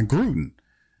get John Gruden.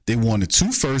 They wanted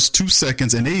 2 firsts, 2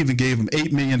 seconds, and they even gave him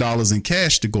 $8 million in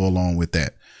cash to go along with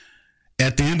that.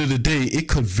 At the end of the day, it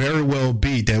could very well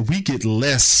be that we get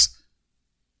less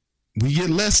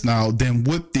now than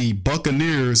what the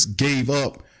Buccaneers gave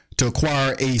up to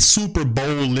acquire a Super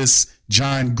Bowl-less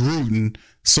John Gruden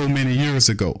so many years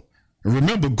ago.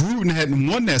 Remember, Gruden hadn't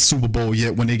won that Super Bowl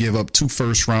yet when they gave up 2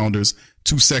 first-rounders,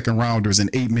 2 second-rounders, and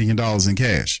 $8 million in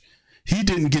cash. He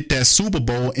didn't get that Super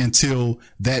Bowl until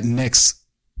that next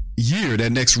year,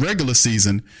 that next regular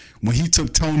season, when he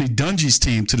took Tony Dungy's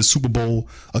team to the Super Bowl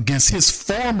against his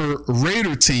former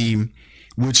Raider team,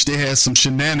 which they had some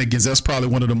shenanigans. That's probably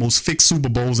one of the most fixed Super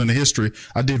Bowls in the history.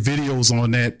 I did videos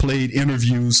on that, played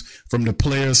interviews from the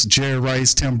players, Jerry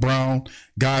Rice, Tim Brown,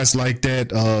 guys like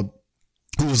that,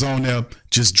 who was on there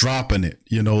just dropping it.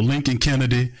 You know, Lincoln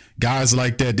Kennedy, guys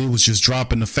like that, they was just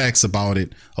dropping the facts about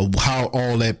it, of how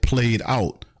all that played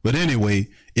out. But anyway,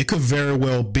 it could very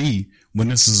well be, when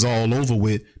this is all over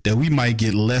with, that we might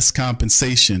get less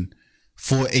compensation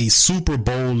for a Super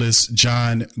Bowl-less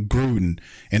John Gruden.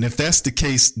 And if that's the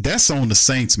case, that's on the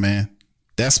Saints, man.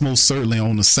 That's most certainly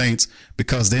on the Saints,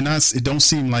 because they're not, it don't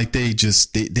seem like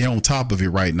they're on top of it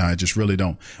right now. It just really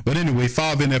don't. But anyway,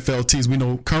 5 NFL teams we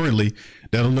know currently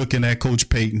that are looking at Coach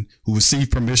Payton, who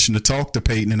received permission to talk to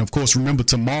Payton. And of course, remember,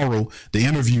 tomorrow the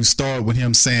interview started with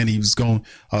him saying he was going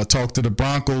to talk to the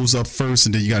Broncos up first.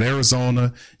 And then you got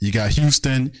Arizona, you got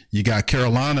Houston, you got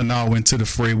Carolina now into the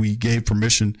fray. We gave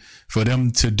permission for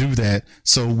them to do that.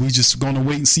 So we just going to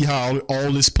wait and see how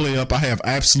all this play up. I have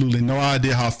absolutely no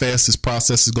idea how fast this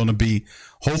process is going to be.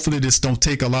 Hopefully this don't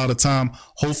take a lot of time.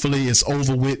 Hopefully it's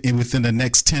over with and within the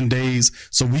next 10 days,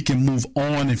 so we can move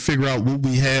on and figure out what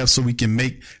we have so we can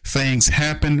make things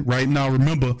happen. Right now,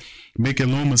 remember, Mickey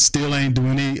Loomis still ain't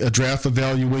doing any draft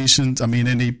evaluations.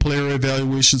 Any player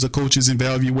evaluations or coaches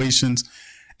evaluations.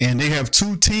 And they have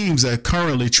 2 teams that are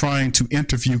currently trying to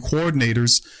interview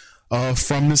coordinators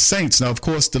from the Saints. Now, of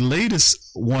course, the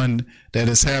latest one that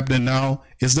is happening now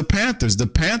is the Panthers. The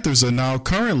Panthers are now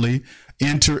currently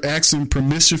asking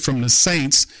permission from the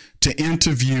Saints to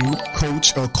interview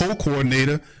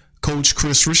co-coordinator, Coach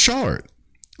Kris Richard,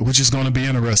 which is going to be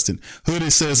interesting.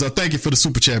 Hoodie says, thank you for the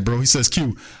super chat, bro. He says,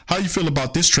 Q, how you feel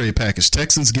about this trade package?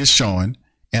 Texans get Sean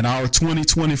and our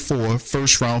 2024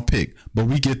 first round pick, but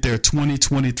we get their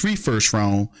 2023 first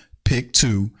round pick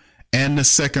too, and the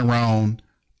second round,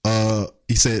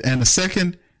 he said, and the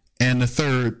second and the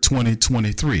third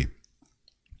 2023.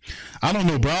 I don't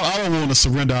know, bro. I don't want to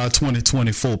surrender our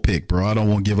 2024 pick, bro. I don't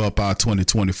want to give up our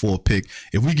 2024 pick.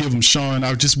 If we give him Sean,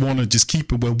 I just want to just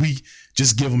keep it where we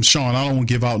just give him Sean. I don't want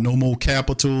to give out no more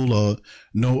capital or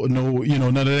no,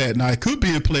 none of that. Now, it could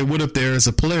be in play. What if there is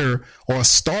a player or a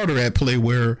starter at play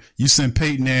where you send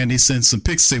Payton there and they send some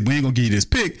picks, say, we ain't going to give you this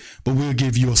pick, but we'll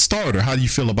give you a starter. How do you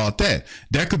feel about that?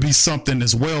 That could be something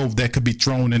as well that could be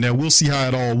thrown in there. We'll see how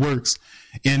it all works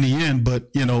in the end. But,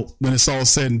 when it's all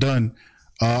said and done,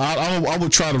 I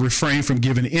would try to refrain from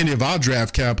giving any of our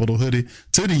draft capital, Hoodie,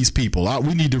 to these people.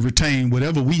 We need to retain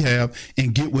whatever we have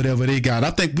and get whatever they got.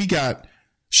 I think we got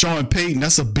Sean Payton.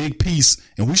 That's a big piece,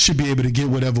 and we should be able to get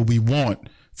whatever we want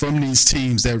from these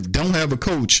teams that don't have a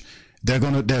coach.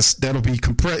 That'll be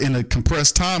in a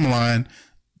compressed timeline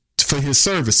for his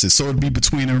services. So it'll be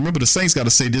between, and remember, the Saints got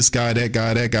to say this guy, that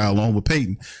guy, along with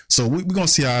Payton. So we're going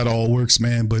to see how it all works,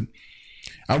 man. But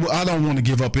I don't want to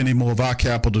give up any more of our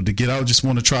capital to get out. I just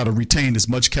want to try to retain as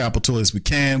much capital as we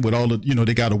can with all the,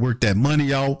 they got to work that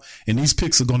money out. And these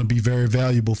picks are going to be very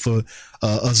valuable for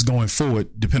us going forward,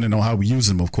 depending on how we use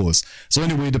them, of course. So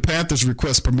anyway, the Panthers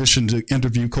request permission to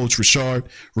interview Coach Richard.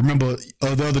 Remember,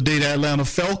 the other day, the Atlanta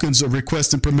Falcons are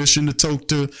requesting permission to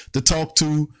talk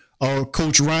to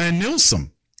Coach Ryan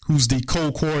Nielsen, who's the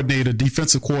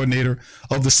defensive coordinator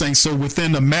of the Saints. So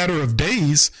within a matter of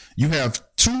days, you have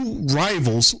 2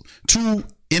 rivals, 2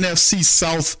 NFC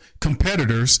South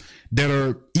competitors that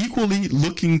are equally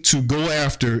looking to go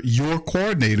after your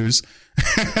coordinators.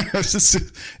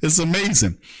 It's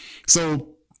amazing. So,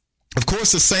 of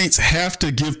course, the Saints have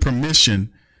to give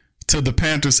permission to the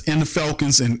Panthers and the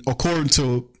Falcons. And according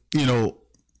to, the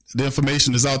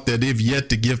information is out there, they've yet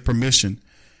to give permission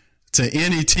to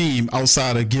any team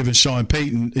outside of giving Sean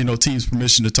Payton, teams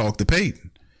permission to talk to Payton.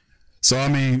 So,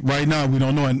 right now we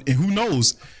don't know. And who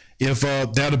knows if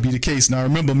that'll be the case. Now,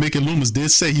 remember, Mickey Loomis did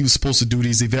say he was supposed to do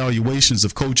these evaluations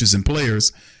of coaches and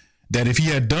players, that if he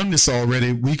had done this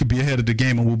already, we could be ahead of the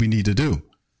game on what we need to do.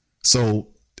 So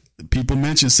people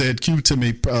said Q to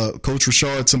me, Coach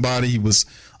Richard, he was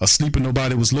asleep and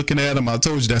nobody was looking at him. I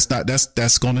told you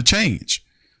that's going to change.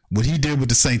 What he did with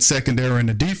the Saints secondary and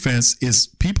the defense is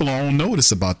people are on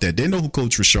notice about that. They know who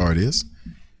Coach Richard is.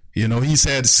 You know, he's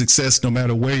had success no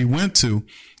matter where he went to.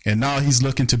 And now he's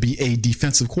looking to be a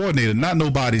defensive coordinator, not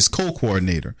nobody's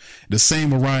co-coordinator. The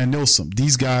same with Ryan Nilsson.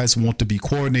 These guys want to be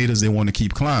coordinators. They want to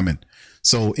keep climbing.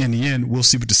 So in the end, we'll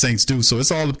see what the Saints do. So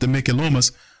it's all up to Mickey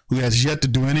Loomis, who has yet to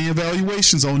do any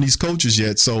evaluations on these coaches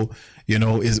yet. So, you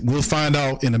know, we'll find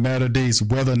out in a matter of days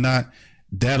whether or not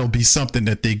that'll be something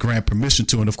that they grant permission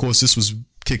to. And of course, this was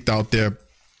kicked out there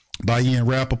by Ian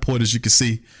Rappaport, as you can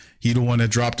see. He the one that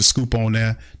dropped the scoop on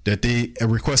there, that they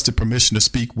requested permission to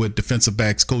speak with defensive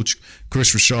backs coach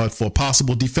Kris Richard for a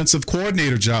possible defensive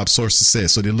coordinator job, sources said.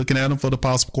 So they're looking at him for the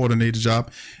possible coordinator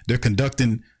job. They're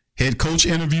conducting head coach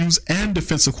interviews and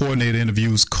defensive coordinator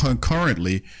interviews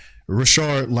concurrently.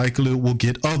 Richard likely will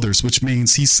get others, which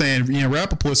means he's saying, Ian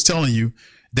Rappaport's telling you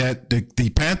that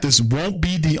the Panthers won't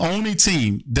be the only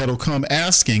team that'll come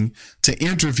asking to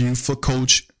interview for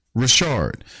Coach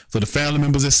Richard. For the family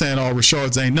members that saying, oh,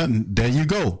 Richard's ain't nothing, there you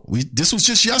go. This was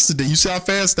just yesterday. You see how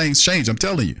fast things change. I'm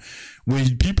telling you,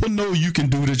 when people know you can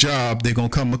do the job, they're going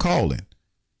to come calling.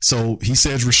 So he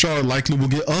says Richard likely will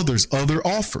get other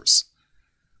offers.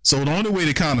 So the only way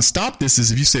to kind of stop this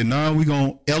is if you say, nah, we're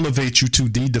going to elevate you to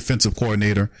the defensive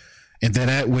coordinator. And then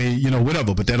that way, you know,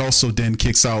 whatever. But that also then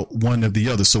kicks out one of the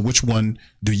other. So which one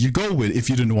do you go with if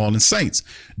you're the New Orleans Saints?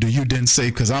 Do you then say,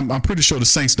 because I'm pretty sure the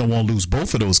Saints don't want to lose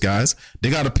both of those guys.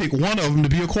 They got to pick one of them to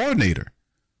be a coordinator.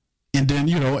 And then,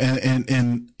 you know,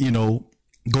 and you know,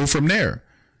 go from there.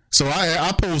 So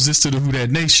I pose this to the Who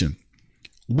Dat Nation.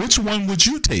 Which one would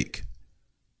you take?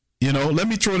 You know, let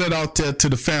me throw that out there to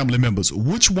the family members.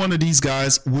 Which one of these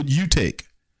guys would you take?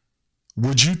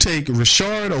 Would you take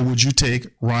Richard or would you take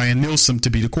Ryan Nilsson to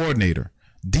be the coordinator?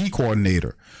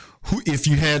 Who, if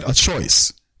you had a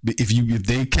choice, if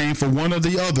they came for one or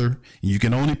the other, you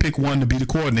can only pick one to be the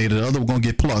coordinator, the other will going to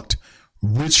get plucked.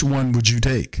 Which one would you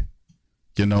take?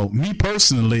 You know, me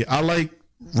personally, I like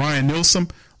Ryan Nilsson,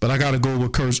 but I got to go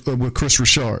with Kris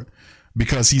Richard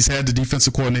because he's had the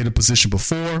defensive coordinator position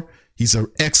before. He's an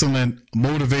excellent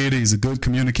motivator. He's a good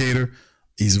communicator.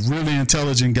 He's a really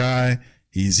intelligent guy.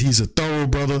 He's a thorough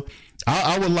brother.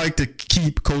 I would like to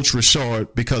keep Coach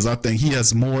Richard because I think he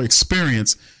has more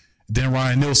experience than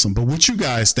Ryan Nilsson. But what you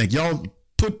guys think? Y'all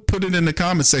put it in the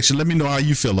comment section. Let me know how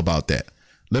you feel about that.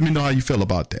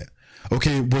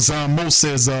 Okay, Wazam Mo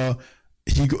says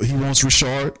he wants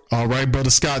Richard. All right, Brother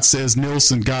Scott says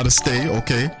Nilsson got to stay.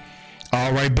 Okay.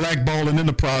 All right, Blackballing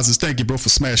Enterprises. Thank you, bro, for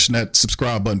smashing that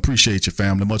subscribe button. Appreciate you,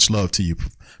 family. Much love to you.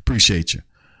 Appreciate you.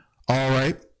 All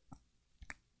right.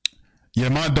 Yeah,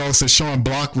 my dog says Sean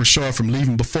blocked Richard from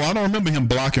leaving before. I don't remember him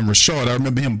blocking Richard. I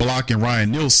remember him blocking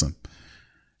Ryan Nilsson.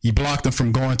 He blocked him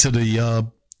from going to the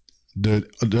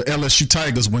LSU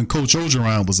Tigers when Coach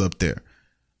Orgeron was up there,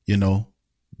 you know.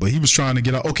 But he was trying to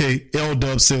get out. Okay,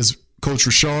 L-Dub says Coach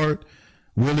Richard.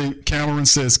 Willie Cameron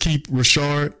says keep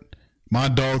Richard. My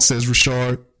dog says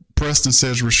Richard. Preston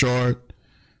says Richard.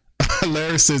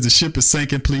 Larry says the ship is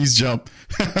sinking. Please jump.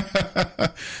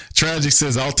 Tragic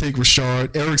says I'll take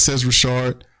Richard. Eric says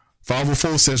Richard.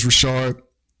 504 says Richard.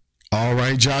 All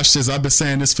right. Josh says I've been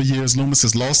saying this for years. Loomis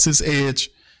has lost his edge.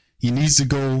 He needs to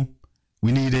go.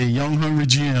 We need a young, hungry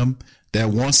GM that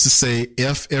wants to say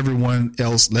F everyone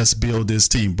else. Let's build this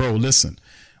team. Bro, listen.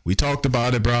 We talked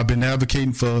about it, bro. I've been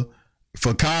advocating for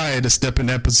Kai to step in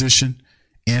that position.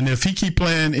 And if he keep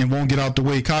playing and won't get out the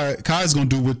way, Kai's going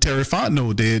to do what Terry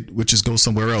Fontenot did, which is go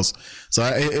somewhere else. So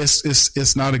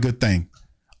it's not a good thing.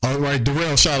 All right,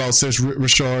 Darrell, shout out, says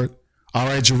Richard. All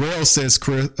right, Jarrell says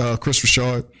Kris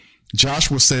Richard.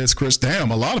 Joshua says Chris. Damn,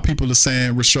 a lot of people are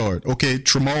saying Richard. Okay,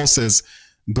 Tremal says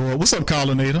go. What's up,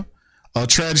 Collinator?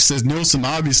 Tragic says Nilsson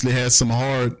obviously has some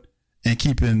hard in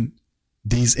keeping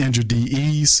these injured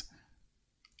DEs.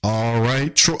 All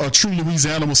right. True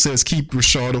Louisiana says keep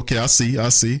Richard. Okay, I see.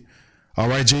 All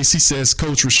right. JC says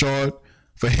Coach Richard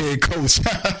for head coach.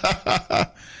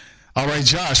 All right,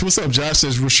 Josh. What's up? Josh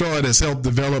says Richard has helped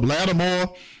develop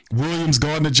Lattimore, Williams,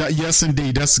 Gardner. Yes,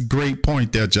 indeed. That's a great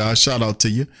point there, Josh. Shout out to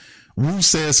you. Wu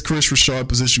says Kris Richard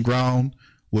position ground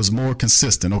was more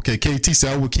consistent. Okay, KT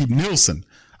said I would keep Nilsson.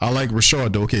 I like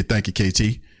Richard though. Okay, thank you,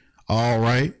 KT. All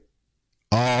right.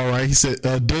 He said,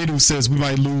 Dadu says we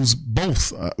might lose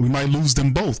both. We might lose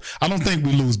them both. I don't think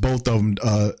we lose both of them,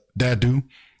 Dadu.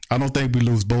 I don't think we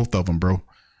lose both of them, bro.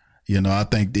 You know, I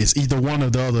think it's either one or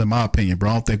the other, in my opinion, bro.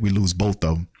 I don't think we lose both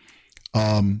of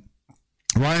them.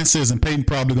 Ryan says, and Payton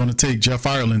probably going to take Jeff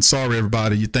Ireland. Sorry,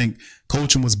 everybody. You think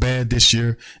coaching was bad this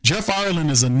year? Jeff Ireland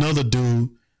is another dude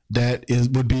that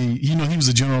would be, you know, he was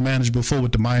a general manager before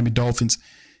with the Miami Dolphins.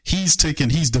 He's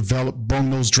developed, brung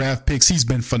those draft picks. He's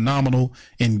been phenomenal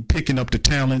in picking up the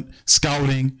talent,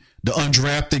 scouting, the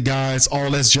undrafted guys, all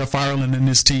that's Jeff Ireland and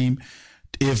his team.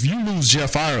 if you lose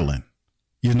Jeff Ireland,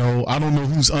 you know, I don't know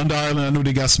who's under Ireland. I know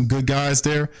they got some good guys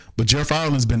there, but Jeff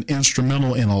Ireland's been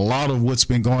instrumental in a lot of what's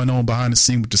been going on behind the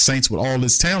scene with the Saints with all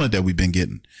this talent that we've been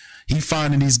getting. He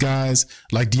finding these guys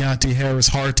like Deontay Harris,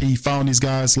 Harty. He found these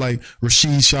guys like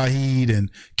Rashid Shaheed and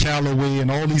Callaway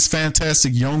and all these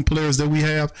fantastic young players that we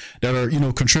have that are, you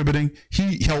know, contributing.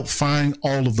 He helped find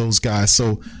all of those guys.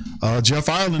 So Jeff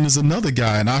Ireland is another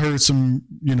guy, and I heard some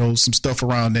stuff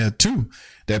around there too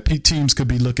that teams could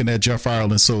be looking at Jeff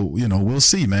Ireland. So, you know, we'll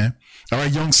see, man. All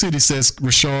right, Young City says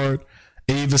Richard.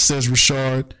 Avis says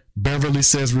Richard. Beverly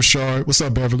says Richard. What's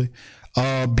up, Beverly?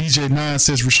 BJ9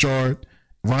 says Richard.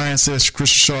 Ryan says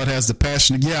Kris Richard has the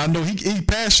passion. Yeah, I know he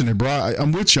passionate, bro.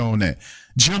 I'm with you on that.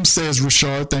 Jim says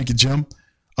Richard. Thank you, Jim.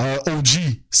 OG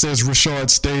says Richard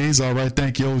stays. All right,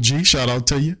 thank you, OG. Shout out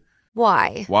to you.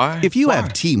 Why? If you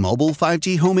have T-Mobile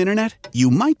 5G home internet, you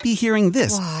might be hearing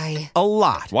this a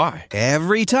lot. Why?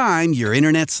 Every time your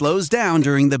internet slows down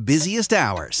during the busiest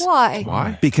hours.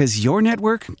 Why? Because your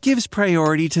network gives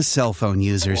priority to cell phone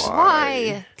users.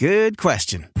 Why? Good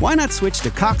question. Why not switch to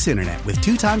Cox Internet with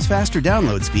 2 times faster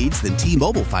download speeds than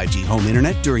T-Mobile 5G home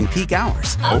internet during peak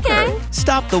hours? Okay.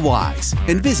 Stop the whys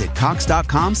and visit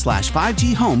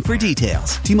cox.com/5G home for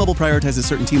details. T-Mobile prioritizes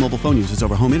certain T-Mobile phone users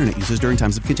over home internet users during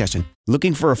times of congestion.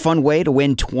 Looking for a fun way to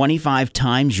win 25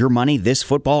 times your money this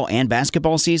football and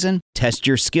basketball season? Test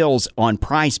your skills on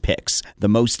Prize Picks, the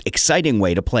most exciting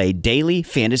way to play daily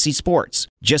fantasy sports.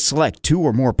 Just select 2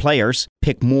 or more players,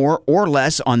 pick more or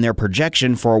less on their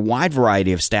projection for a wide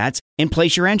variety of stats, and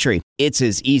place your entry. It's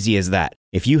as easy as that.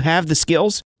 If you have the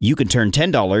skills, you can turn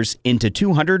 $10 into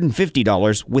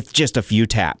 $250 with just a few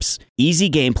taps. Easy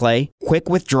gameplay, quick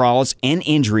withdrawals, and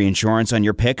injury insurance on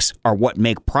your picks are what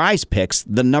make Prize Picks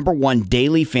the #1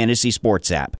 daily fantasy sports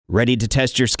app. Ready to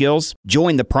test your skills?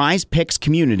 Join the Prize Picks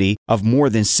community of more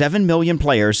than 7 million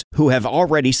players who have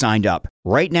already signed up.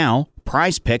 Right now,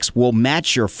 Prize Picks will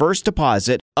match your first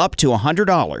deposit up to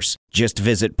 $100. Just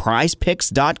visit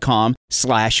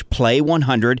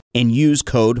prizepicks.com/play100 and use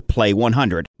code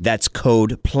PLAY100. That's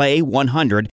code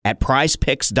PLAY100 at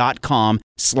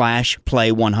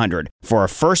prizepicks.com/play100 for a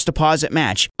first deposit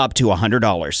match up to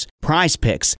 $100. Prize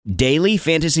Picks, daily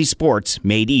fantasy sports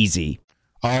made easy.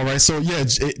 All right, so yeah,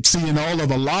 seeing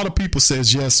a lot of people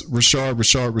says yes, Richard.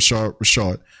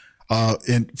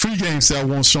 And Free Game said I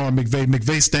want Sean McVay.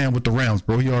 McVay stand with the Rams,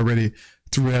 bro. He already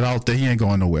threw that out there. He ain't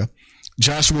going nowhere.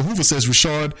 Joshua Hoover says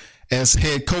Richard as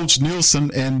head coach.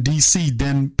 Nielsen and DC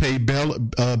then pay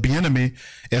Bieniemy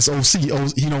as OC.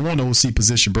 He don't want the OC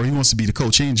position, bro. He wants to be the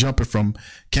coach. He ain't jumping from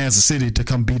Kansas City to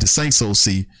come be the Saints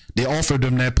OC. They offered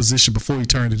him that position before he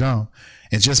turned it down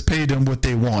and just paid them what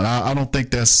they want. I don't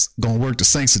think that's going to work. The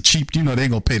Saints are cheap. You know they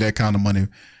ain't going to pay that kind of money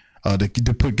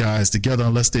to put guys together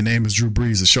unless their name is Drew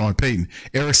Brees or Sean Payton.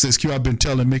 Eric says, Q, I've been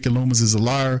telling Mickey Loomis is a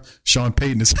liar. Sean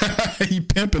Payton is he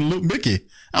pimping Luke Mickey.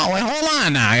 Oh, well, hold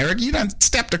on now, Eric. You done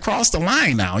stepped across the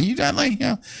line now. You done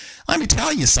let me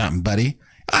tell you something, buddy.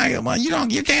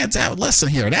 You can't listen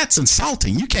here. That's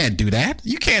insulting. You can't do that.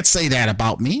 You can't say that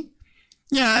about me.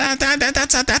 Yeah,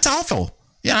 that's awful.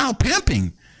 You know,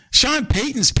 pimping. Sean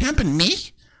Payton's pimping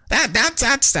me.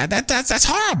 That's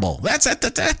horrible. That's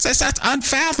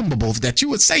unfathomable that you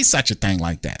would say such a thing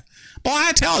like that. Boy,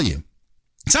 I tell you,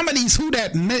 some of these Who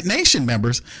Dat Nation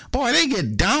members, boy, they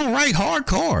get downright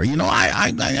hardcore. You know,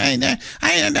 I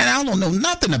don't know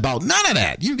nothing about none of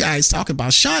that. You guys talking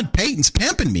about Sean Payton's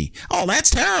pimping me. Oh, that's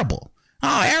terrible.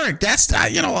 Oh, Eric, that's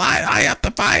I have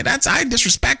to fight. I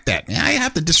disrespect that. I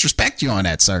have to disrespect you on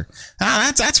that, sir.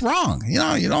 That's wrong. You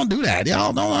know, you don't do that. You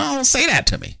don't say that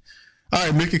to me. All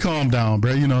right, Mickey, calm down,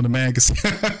 bro. You know the man can say,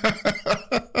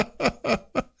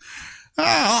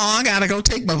 I gotta go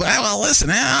take my. Well, listen,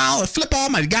 I'll flip all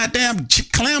my goddamn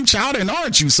clam chowder and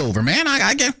orange juice over, man.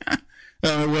 I get.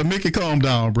 Well, Mickey, calm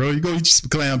down, bro. You go eat some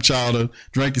clam chowder,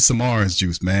 drink some orange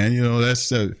juice, man. You know that's.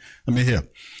 Here.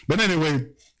 But anyway,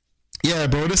 yeah,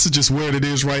 bro. This is just where it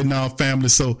is right now, family.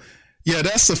 So. Yeah,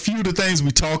 that's a few of the things we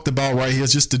talked about right here.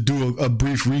 Just to do a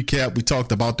brief recap, we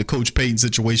talked about the Coach Payton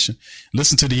situation.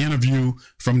 Listen to the interview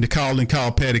from the Kyle and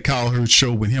Kyle Hurd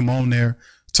show with him on there,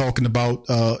 talking about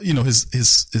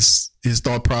his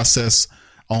thought process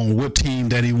on what team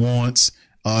that he wants.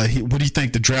 What do you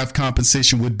think the draft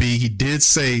compensation would be? He did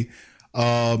say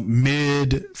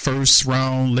mid first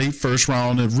round, late first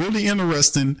round. And really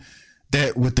interesting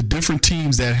that with the different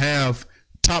teams that have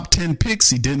top 10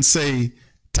 picks, he didn't say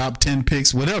top 10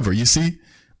 picks, whatever, you see,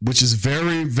 which is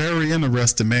very, very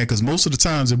interesting, man, because most of the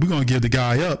times if we're going to give the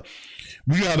guy up,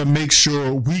 we got to make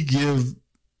sure we give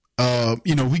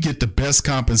we get the best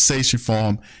compensation for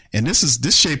him. And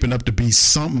this shaping up to be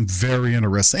something very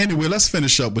interesting. Anyway, let's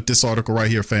finish up with this article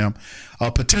right here, fam.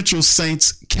 Potential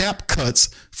Saints cap cuts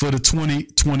for the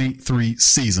 2023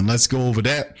 season. Let's go over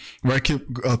that right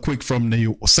quick from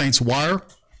the Saints Wire.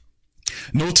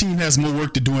 No team has more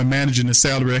work to do in managing the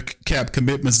salary cap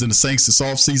commitments than the Saints this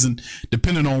offseason.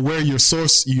 Depending on where you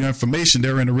source your information,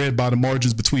 they're in the red by the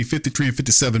margins between 53 and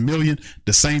 57 million.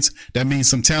 The Saints, that means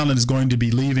some talent is going to be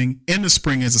leaving in the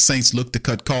spring as the Saints look to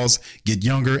cut costs, get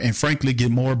younger, and frankly, get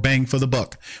more bang for the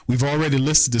buck. We've already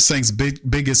listed the Saints'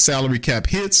 biggest salary cap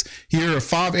hits. Here are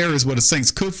 5 areas where the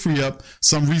Saints could free up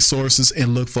some resources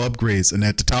and look for upgrades. And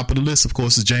at the top of the list, of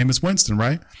course, is Jameis Winston,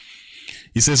 right?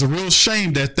 He says, a real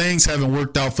shame that things haven't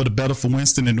worked out for the better for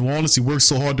Winston in New Orleans. He worked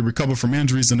so hard to recover from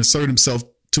injuries and assert himself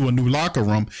to a new locker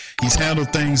room. He's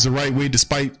handled things the right way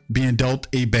despite being dealt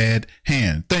a bad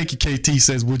hand. Thank you, KT.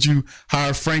 Says, would you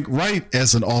hire Frank Wright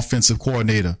as an offensive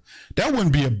coordinator? That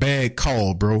wouldn't be a bad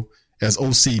call, bro, as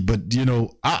OC. But,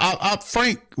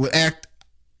 Frank would act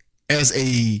as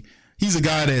he's a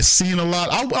guy that's seen a lot.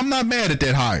 I'm not mad at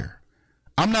that hire.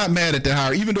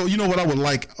 Even though, I would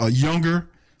like a younger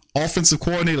offensive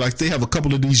coordinator. Like, they have a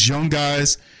couple of these young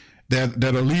guys that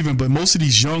are leaving, but most of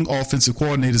these young offensive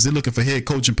coordinators, they're looking for head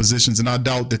coaching positions, and I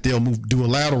doubt that they'll do a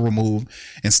lateral move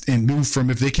and move from,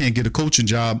 if they can't get a coaching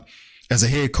job as a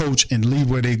head coach, and leave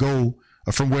where they go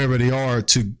or from wherever they are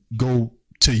to go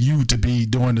to you to be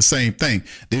doing the same thing.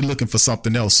 They're looking for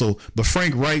something else. So, but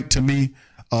Frank Wright, to me,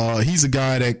 he's a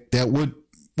guy that would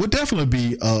definitely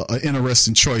be an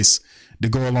interesting choice to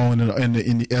go along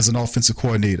as an offensive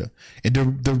coordinator. And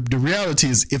the reality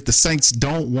is, if the Saints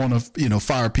don't want to,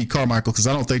 fire Pete Carmichael, because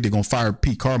I don't think they're going to fire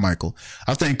Pete Carmichael,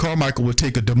 I think Carmichael would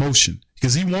take a demotion,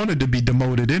 because he wanted to be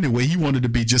demoted anyway. He wanted to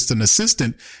be just an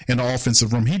assistant in the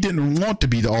offensive room. He didn't want to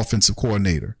be the offensive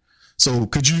coordinator. So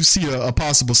could you see a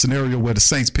possible scenario where the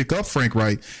Saints pick up Frank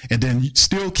Wright and then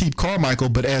still keep Carmichael,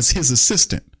 but as his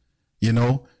assistant,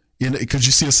 Could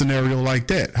you see a scenario like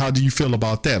that? How do you feel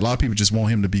about that? A lot of people just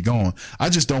want him to be gone. I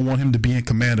just don't want him to be in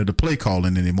command of the play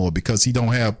calling anymore, because he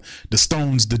don't have the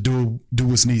stones to do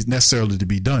what's needs necessarily to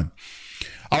be done.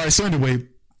 All right, so anyway,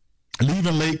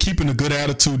 leaving late, keeping a good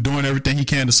attitude, doing everything he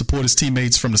can to support his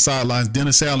teammates from the sidelines.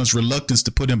 Dennis Allen's reluctance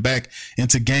to put him back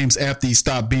into games after he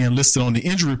stopped being listed on the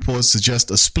injury report suggests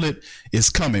a split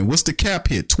is coming. What's the cap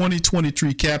hit?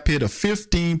 2023 cap hit of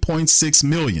 $15.6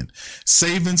 million.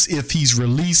 Savings if he's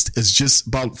released is just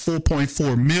about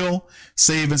 $4.4 million.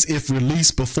 Savings if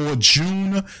released before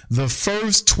June the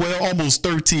 1st, almost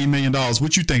 $13 million.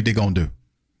 What you think they're going to do?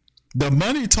 The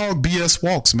money talk BS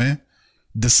walks, man.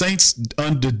 The Saints,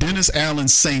 under Dennis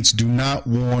Allen's Saints, do not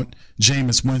want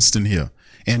Jameis Winston here.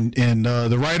 And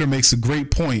the writer makes a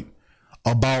great point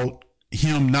about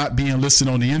him not being listed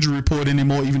on the injury report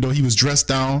anymore, even though he was dressed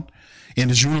down in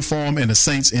his uniform, and the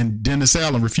Saints and Dennis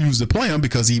Allen refused to play him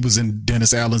because he was in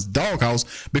Dennis Allen's doghouse,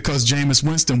 because Jameis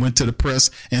Winston went to the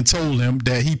press and told him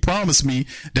that he promised me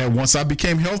that once I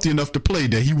became healthy enough to play,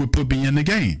 that he would put me in the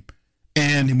game.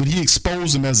 And when he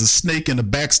exposed him as a snake and a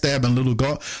backstabbing little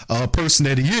person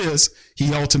that he is,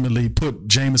 he ultimately put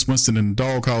Jameis Winston in the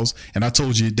doghouse. And I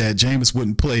told you that Jameis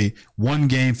wouldn't play one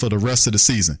game for the rest of the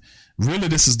season. Really,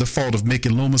 this is the fault of Mickey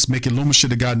Loomis. Mickey Loomis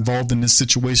should have got involved in this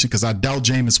situation, because I doubt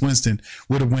Jameis Winston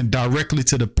would have went directly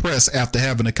to the press after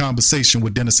having a conversation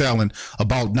with Dennis Allen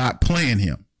about not playing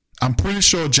him. I'm pretty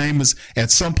sure Jameis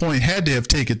at some point had to have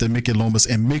taken to Mickey Loomis,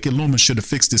 and Mickey Loomis should have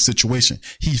fixed this situation.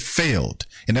 He failed.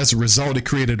 And as a result, it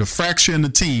created a fracture in the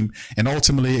team, and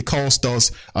ultimately it cost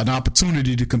us an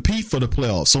opportunity to compete for the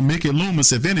playoffs. So Mickey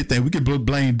Loomis, if anything, we could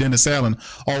blame Dennis Allen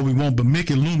all we want, but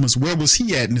Mickey Loomis, where was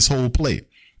he at in this whole play?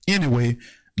 Anyway,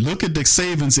 look at the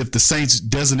savings if the Saints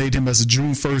designate him as a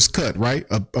June 1st cut, right?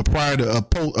 Prior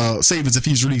to savings if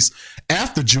he's released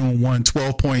after June 1,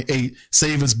 12.8.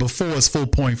 Savings before is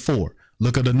 4.4.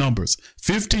 Look at the numbers.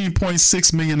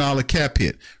 $15.6 million cap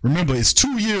hit. Remember, it's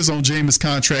 2 years on Jameis'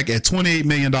 contract at $28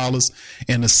 million,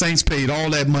 and the Saints paid all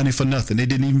that money for nothing. They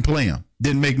didn't even play him.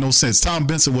 Didn't make no sense. Tom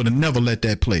Benson would have never let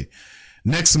that play.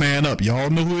 Next man up, y'all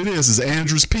know who it is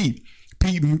Andrews Pete.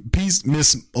 Pete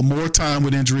missed more time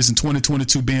with injuries in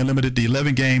 2022, being limited to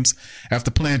 11 games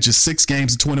after playing just 6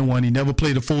 games in 21. He never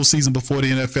played a full season before the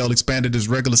NFL expanded his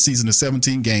regular season to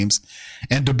 17 games.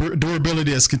 And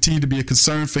durability has continued to be a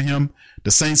concern for him. The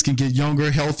Saints can get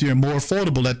younger, healthier, and more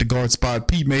affordable at the guard spot.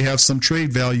 Pete may have some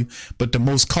trade value, but the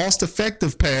most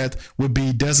cost-effective path would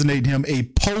be designating him a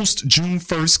post-June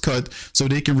 1st cut so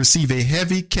they can receive a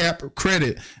heavy cap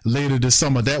credit later this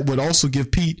summer. That would also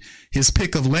give Pete his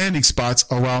pick of landing spots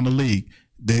around the league.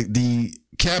 The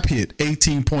cap hit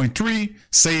 18.3,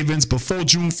 savings before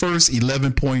June 1st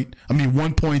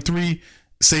 1.3,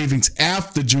 savings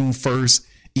after June 1st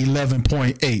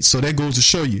 11.8. So that goes to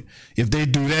show you, if they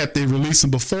do that, they release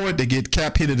them before it, they get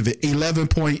cap hit at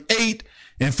 11.8.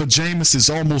 And for Jameis, it's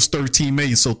almost $13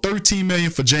 million. So $13 million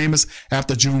for Jameis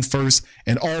after June 1st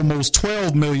and almost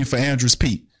 $12 million for Andrews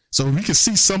Pete. So we can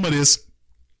see some of this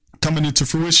coming into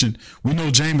fruition. We know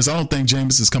Jameis, I don't think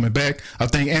Jameis is coming back. I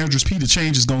think Andrews Pete, the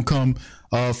change is going to come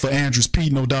for Andrews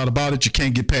Pete, no doubt about it. You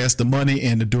can't get past the money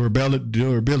and the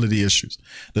durability issues.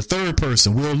 The third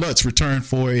person, Will Lutz, returned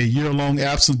for a year-long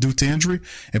absence due to injury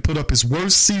and put up his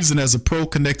worst season as a pro,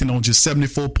 connecting on just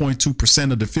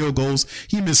 74.2% of the field goals.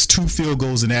 He missed 2 field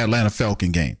goals in the Atlanta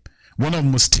Falcon game. One of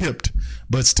them was tipped,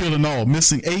 but still in all,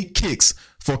 missing 8 kicks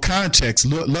for context.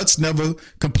 Lutz never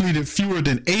completed fewer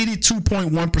than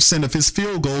 82.1% of his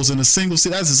field goals in a single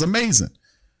season. That is amazing.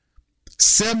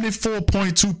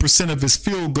 74.2% of his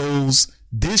field goals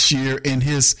this year, and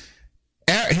his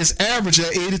average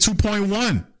at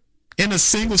 82.1 in a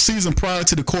single season prior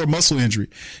to the core muscle injury.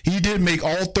 He did make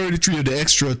all 33 of the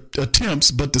extra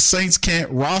attempts, but the Saints can't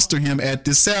roster him at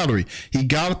this salary. He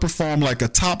got to perform like a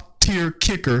top-tier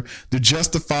kicker to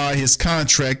justify his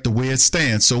contract the way it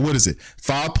stands. So what is it?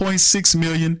 $5.6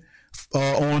 million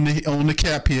on the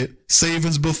cap hit,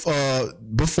 savings before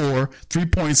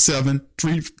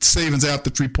 3.7, savings after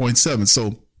 3.7.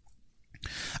 So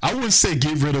I wouldn't say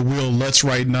get rid of Will Lutz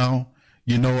right now.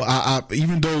 You know, I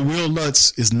even though Will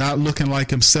Lutz is not looking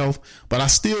like himself, but I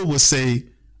still would say,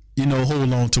 you know,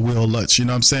 hold on to Will Lutz. You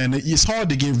know what I'm saying? It's hard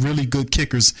to get really good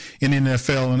kickers in the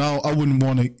NFL, and I wouldn't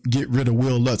want to get rid of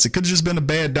Will Lutz. It could have just been a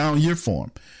bad down year for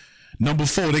him. Number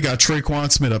 4, they got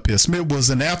Traquan Smith up here. Smith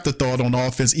was an afterthought on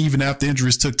offense even after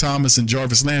injuries took Thomas and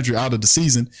Jarvis Landry out of the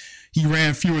season. He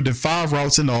ran fewer than 5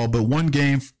 routes in all, but one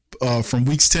game from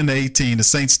weeks 10 to 18, the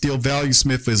Saints still value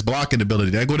Smith for his blocking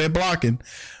ability. There go that blocking,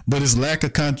 but his lack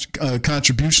of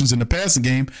contributions in the passing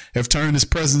game have turned his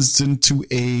presence into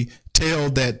a tale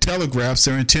that telegraphs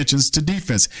their intentions to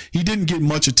defense. He didn't get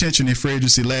much attention in free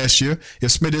agency last year.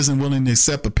 If Smith isn't willing to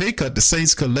accept a pay cut, the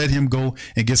Saints could let him go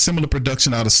and get similar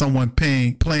production out of someone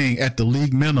playing at the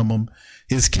league minimum.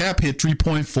 His cap hit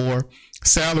 3.4,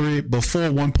 salary before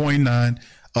 1.9,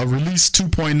 release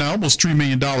 2.9, almost $3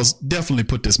 million. Definitely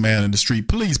put this man in the street.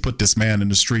 Please put this man in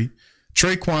the street.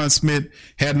 Traquan Smith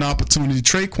had an opportunity.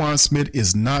 Traquan Smith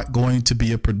is not going to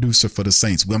be a producer for the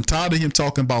Saints. I'm tired of him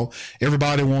talking about,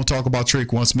 everybody won't talk about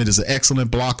Traquan Smith as an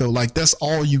excellent blocker. Like, that's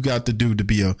all you got to do to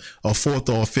be a 4th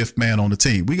or a 5th man on the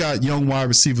team. We got young wide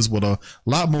receivers with a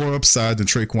lot more upside than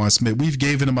Traquan Smith. We've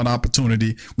given him an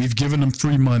opportunity. We've given him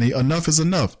free money. Enough is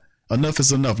enough. Enough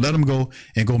is enough. Let him go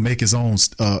and go make his own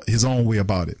way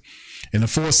about it. And the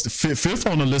fifth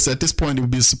on the list, at this point, it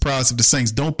would be a surprise if the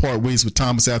Saints don't part ways with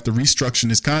Thomas after restructuring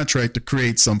his contract to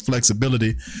create some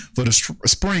flexibility. For the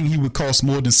spring, he would cost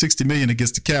more than $60 million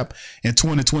against the cap in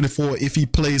 2024 if he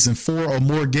plays in 4 or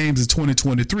more games in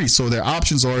 2023. So their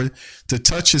options are to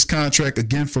touch his contract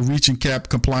again for reaching cap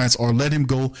compliance or let him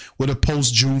go with a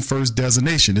post-June 1st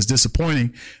designation. It's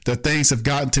disappointing that things have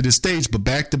gotten to this stage, but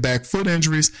back-to-back foot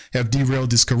injuries have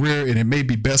derailed his career, and it may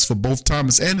be best for both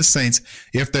Thomas and the Saints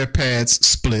if their paths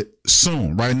split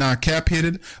soon. Right now, cap hit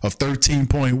of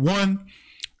 13.1,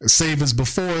 savings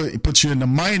before it puts you in the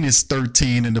minus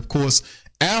 13, and of course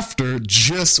after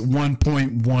just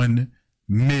 1.1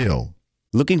 mil.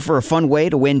 Looking for a fun way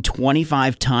to win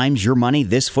 25 times your money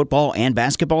this football and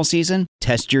basketball season?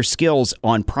 Test your skills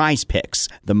on Prize Picks,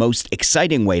 the most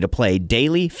exciting way to play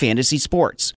daily fantasy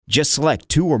sports. Just select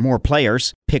 2 or more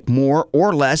players, pick more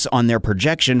or less on their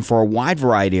projection for a wide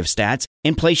variety of stats,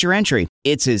 and place your entry.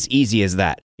 It's as easy as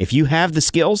that. If you have the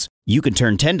skills, you can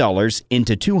turn $10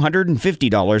 into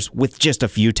 $250 with just a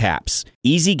few taps.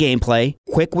 Easy gameplay,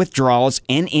 quick withdrawals,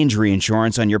 and injury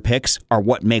insurance on your picks are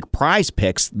what make Prize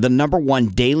Picks the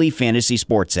 #1 daily fantasy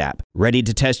sports app. Ready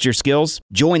to test your skills?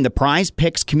 Join the Prize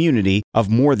Picks community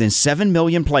of more than 7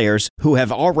 million players who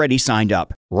have already signed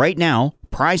up. Right now,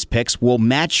 Prize Picks will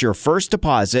match your first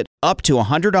deposit up to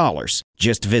 $100.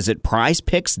 Just visit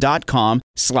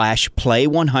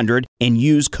prizepicks.com/play100 and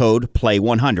use code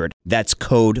PLAY100. That's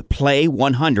code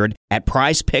PLAY100 at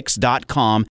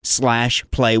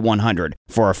prizepicks.com/play100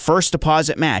 for a first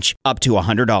deposit match up to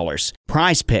 $100.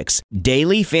 Prize Picks,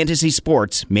 daily fantasy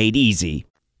sports made easy.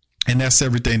 And that's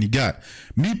everything you got.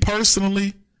 Me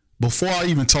personally, before I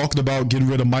even talked about getting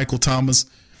rid of Michael Thomas,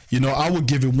 you know, I would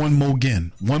give it one more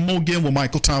again. One more again with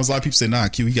Michael Thomas. A lot of people say, nah,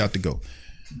 Q, he got to go.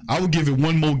 I would give it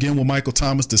one more again with Michael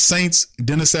Thomas. The Saints,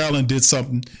 Dennis Allen did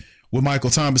something with Michael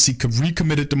Thomas. He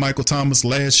recommitted to Michael Thomas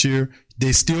last year.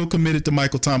 They still committed to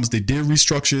Michael Thomas. They did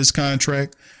restructure his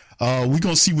contract. We're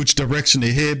going to see which direction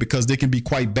they head because they can be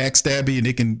quite backstabby and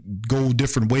they can go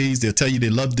different ways. They'll tell you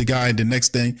they love the guy and the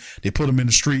next thing they put him in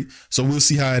the street. So we'll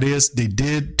see how it is. They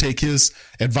did take his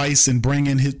advice and bring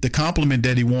in the compliment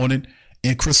that he wanted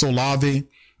in Chris Olave.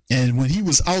 And when he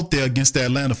was out there against the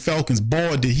Atlanta Falcons,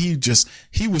 boy, he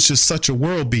was just such a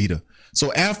world beater.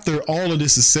 So after all of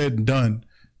this is said and done,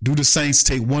 do the Saints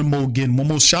take one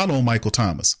more shot on Michael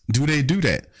Thomas? Do they do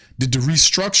that? Did the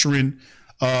restructuring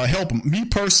help him? Me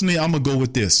personally, I'm going to go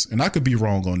with this, and I could be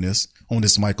wrong on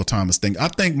this Michael Thomas thing. I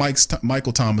think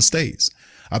Michael Thomas stays.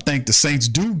 I think the Saints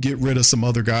do get rid of some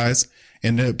other guys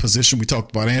in their position. We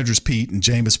talked about Andrews Pete and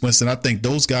Jameis Winston. I think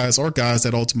those guys are guys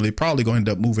that ultimately probably going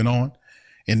to end up moving on.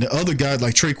 And the other guys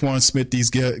like Traquan Smith, these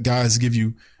guys give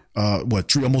you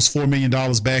almost $4 million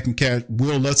back in cash.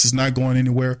 Will Lutz is not going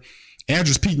anywhere.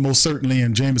 Andrews Pete most certainly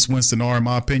and Jameis Winston are, in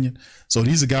my opinion. So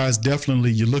these are guys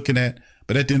definitely you're looking at.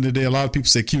 But at the end of the day, a lot of people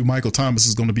say Michael Thomas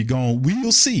is going to be gone.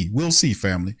 We'll see. We'll see,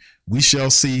 family. We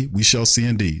shall see. We shall see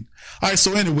indeed. All right,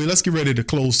 so anyway, let's get ready to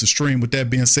close the stream. With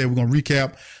that being said, we're going to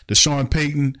recap the Sean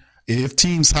Payton. If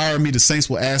teams hire me, the Saints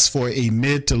will ask for a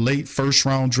mid to late first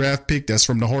round draft pick. That's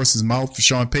from the horse's mouth for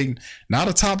Sean Payton. Not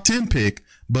a top 10 pick,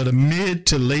 but a mid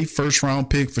to late first round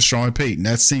pick for Sean Payton.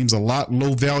 That seems a lot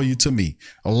low value to me.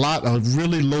 A lot of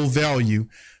really low value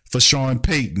for Sean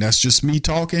Payton. That's just me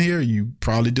talking here. You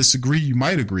probably disagree. You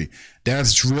might agree.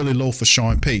 That's really low for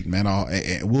Sean Payton, man.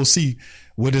 We'll see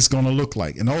what it's going to look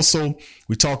like. And also,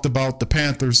 we talked about the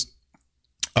Panthers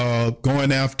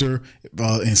going after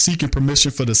and seeking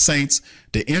permission for the Saints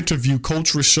to interview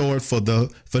Coach Richard for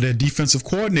their defensive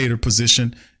coordinator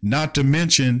position. Not to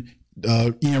mention,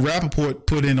 Ian Rappaport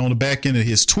put in on the back end of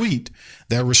his tweet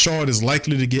that Richard is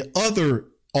likely to get other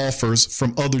offers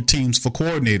from other teams for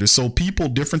coordinators. So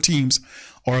different teams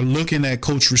are looking at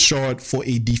Coach Richard for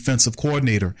a defensive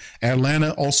coordinator.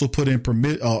 Atlanta also put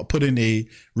in a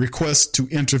request to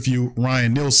interview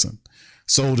Ryan Nielsen.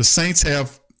 So the Saints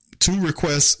have 2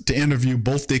 requests to interview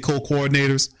both their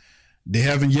co-coordinators. They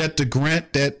haven't yet to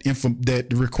grant that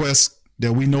request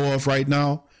that we know of right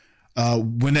now.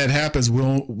 When that happens,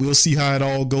 we'll see how it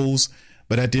all goes.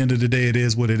 But at the end of the day, it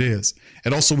is what it is.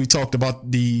 And also, we talked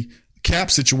about the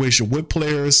cap situation. What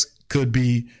players could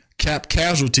be cap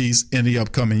casualties in the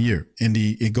upcoming year, in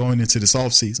going into this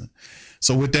offseason.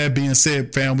 So with that being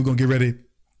said, fam, we're gonna get ready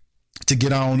to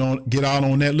get out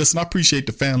on that. Listen, I appreciate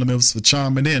the family members for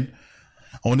chiming in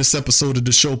on this episode of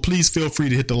the show. Please feel free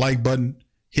to hit the like button,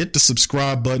 hit the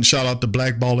subscribe button. Shout out to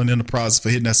Blackballing Enterprises for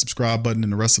hitting that subscribe button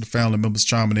and the rest of the family members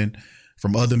chiming in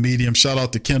from other mediums. Shout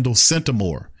out to Kendall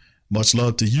Centimore. Much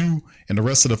love to you and the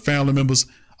rest of the family members.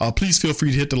 Please feel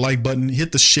free to hit the like button,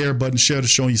 hit the share button, share the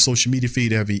show on your social media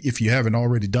feed. If you haven't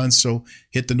already done so,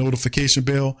 hit the notification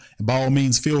bell. And by all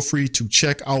means, feel free to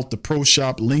check out the Pro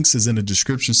Shop. Links is in the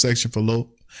description section below.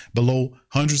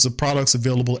 Hundreds of products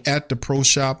available at the Pro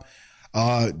Shop.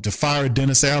 The Fire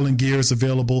Dennis Allen gear is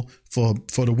available for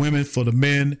the women, for the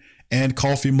men, and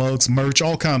coffee mugs, merch,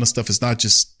 all kind of stuff. It's not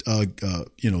just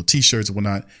t-shirts and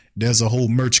whatnot. There's a whole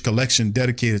merch collection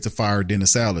dedicated to Fire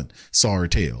Dennis Allen. Sorry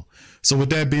tale. So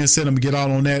with that being said, I'm gonna get out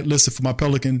on that. Listen, for my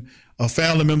Pelican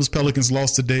family members, Pelicans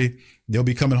lost today. They'll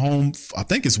be coming home. I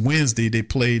think it's Wednesday. They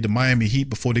play the Miami Heat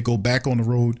before they go back on the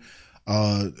road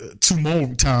 2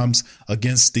 more times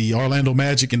against the Orlando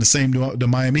Magic and the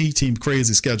Miami Heat team.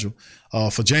 Crazy schedule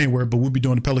for January, but we'll be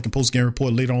doing the Pelican Postgame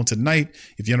Report later on tonight.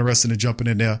 If you're interested in jumping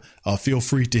in there, feel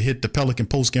free to hit the Pelican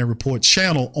Postgame Report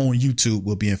channel on YouTube.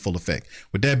 Will be in full effect.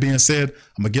 With that being said,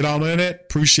 I'm going to get out on that.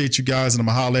 Appreciate you guys, and I'm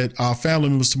going to holler at our family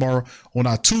members tomorrow on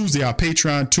our Tuesday, our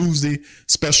Patreon Tuesday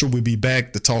special. We'll be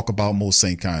back to talk about more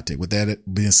Saint content. With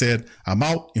that being said, I'm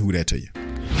out, and who that to you?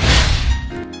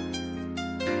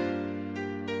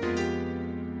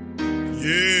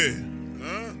 Yeah.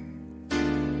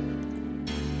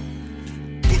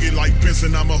 Boogie like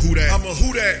Benson, I'm a who that. I'm a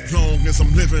who that. Long as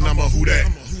I'm living, I'm a who that.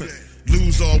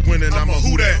 Lose or winning, I'm a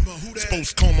who that.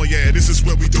 Sports coma, yeah, this is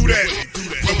where we do that.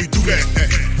 Where we do that,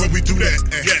 where we do that,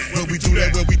 where we do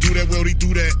that, where we do that, where we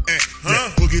do that,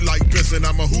 Boogie like Benson,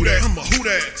 I'm a who that. I'm a who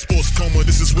that. Sports coma,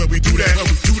 this is where we do that. Where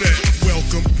we do that.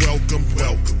 Welcome, welcome,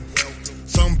 welcome.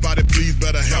 Somebody please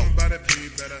better help.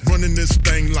 Running this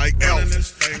thing like elf.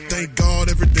 I thank God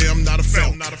every day I'm not a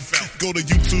felt. Go to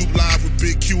YouTube Live with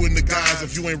Big Q and the guys.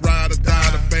 If you ain't ride or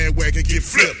die, the bandwagon get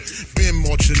flipped. Been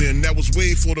marching in, that was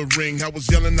way for the ring. I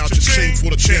was yelling out your shame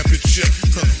for the championship.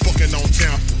 Bucking on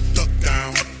Tampa, duck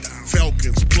down.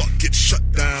 Falcons, pluck, get shut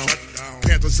down.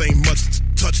 Panthers ain't much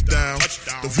to touchdown.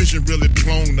 The vision really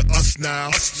belong to us now.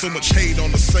 So much hate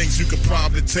on the Saints, you could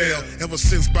probably tell. Ever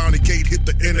since Bounty Gate hit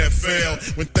the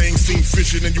NFL, when things seem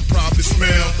fishy and you probably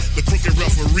smell the crooked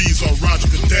referees or Roger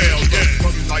Goodell. Yeah,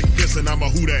 fucking like this and I'm a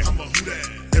who that.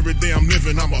 Every day I'm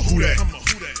living, I'm a who that.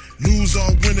 Lose or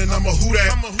winning, I'm a who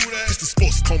that. It's the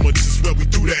sports coma, this is where we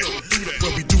do that.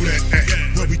 Where we do that at.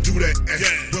 Where we do that at.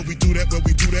 Where we do that, where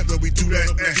we do that, where we do that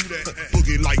at.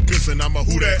 Boogie like this and I'm a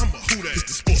who that. It's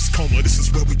the sports coma, this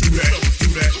is where we do that.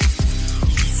 You're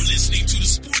listening to the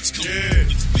Sports Coma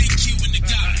with Big Q and the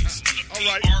guys on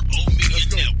the PRO Media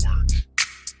Network.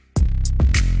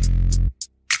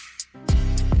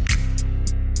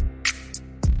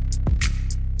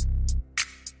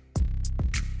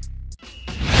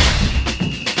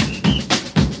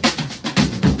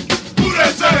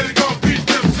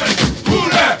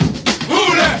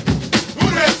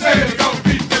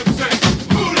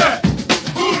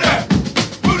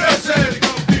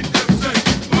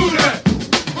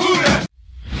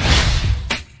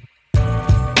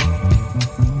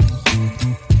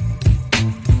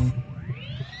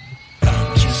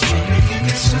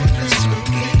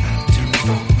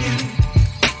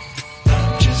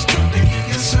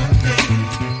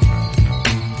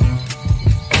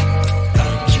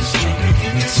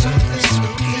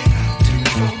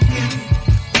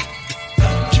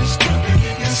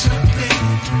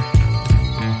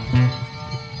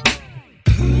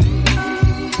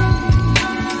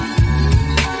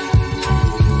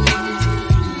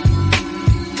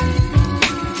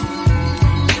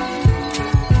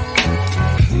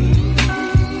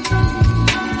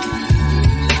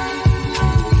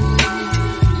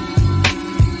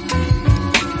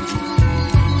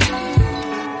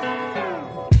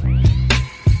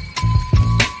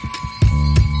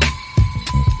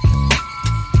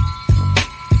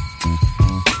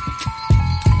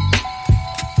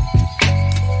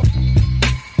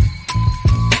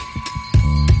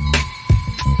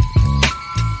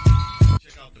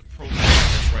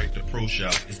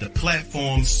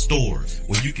 Stores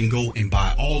where you can go and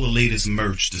buy all the latest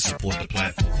merch to support the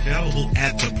platform. Available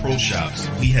at the Pro Shops,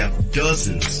 we have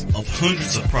dozens of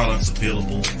hundreds of products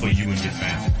available for you and your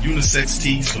family. Unisex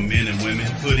tees for men and women,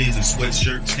 hoodies and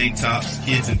sweatshirts, tank tops,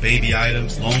 kids and baby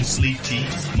items, long sleeve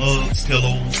tees, mugs,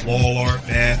 pillows, wall art,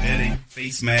 bath bedding,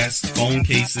 face masks, phone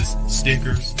cases,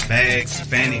 stickers, bags,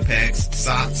 fanny packs,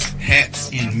 socks,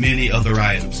 hats, and many other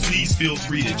items. Please feel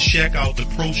free to check out the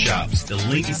Pro Shops. The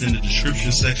link is in the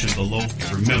description section below.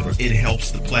 And remember, it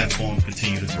helps the platform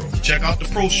continue to grow. Check out the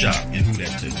Pro Shop and Who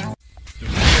That Too.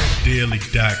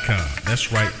 WhoThatDaily.com.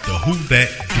 That's right, the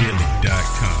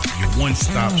WhoThatDaily.com. Your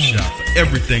one-stop shop for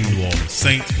everything New Orleans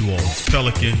Saints, New Orleans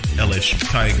Pelicans, LSU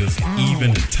Tigers,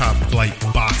 even the top flight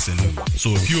boxing news.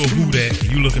 So if you're a Who That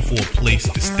and you're looking for a place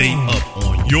to stay up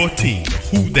on your team,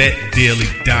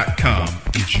 WhoThatDaily.com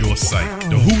is your site.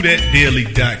 The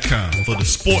WhoThatDaily.com for the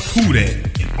sport Who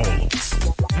That in all of us.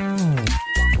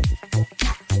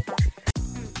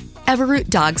 Everroot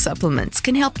dog supplements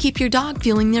can help keep your dog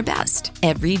feeling their best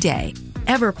every day.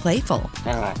 Ever playful.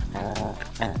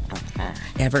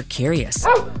 Ever curious.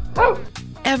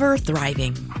 Ever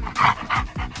thriving.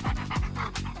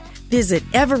 Visit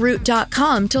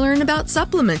Everroot.com to learn about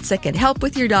supplements that can help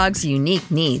with your dog's unique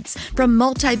needs, from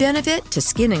multi-benefit to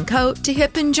skin and coat to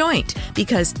hip and joint,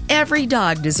 because every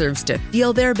dog deserves to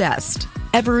feel their best.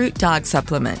 Everroot dog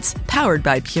supplements, powered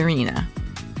by Purina.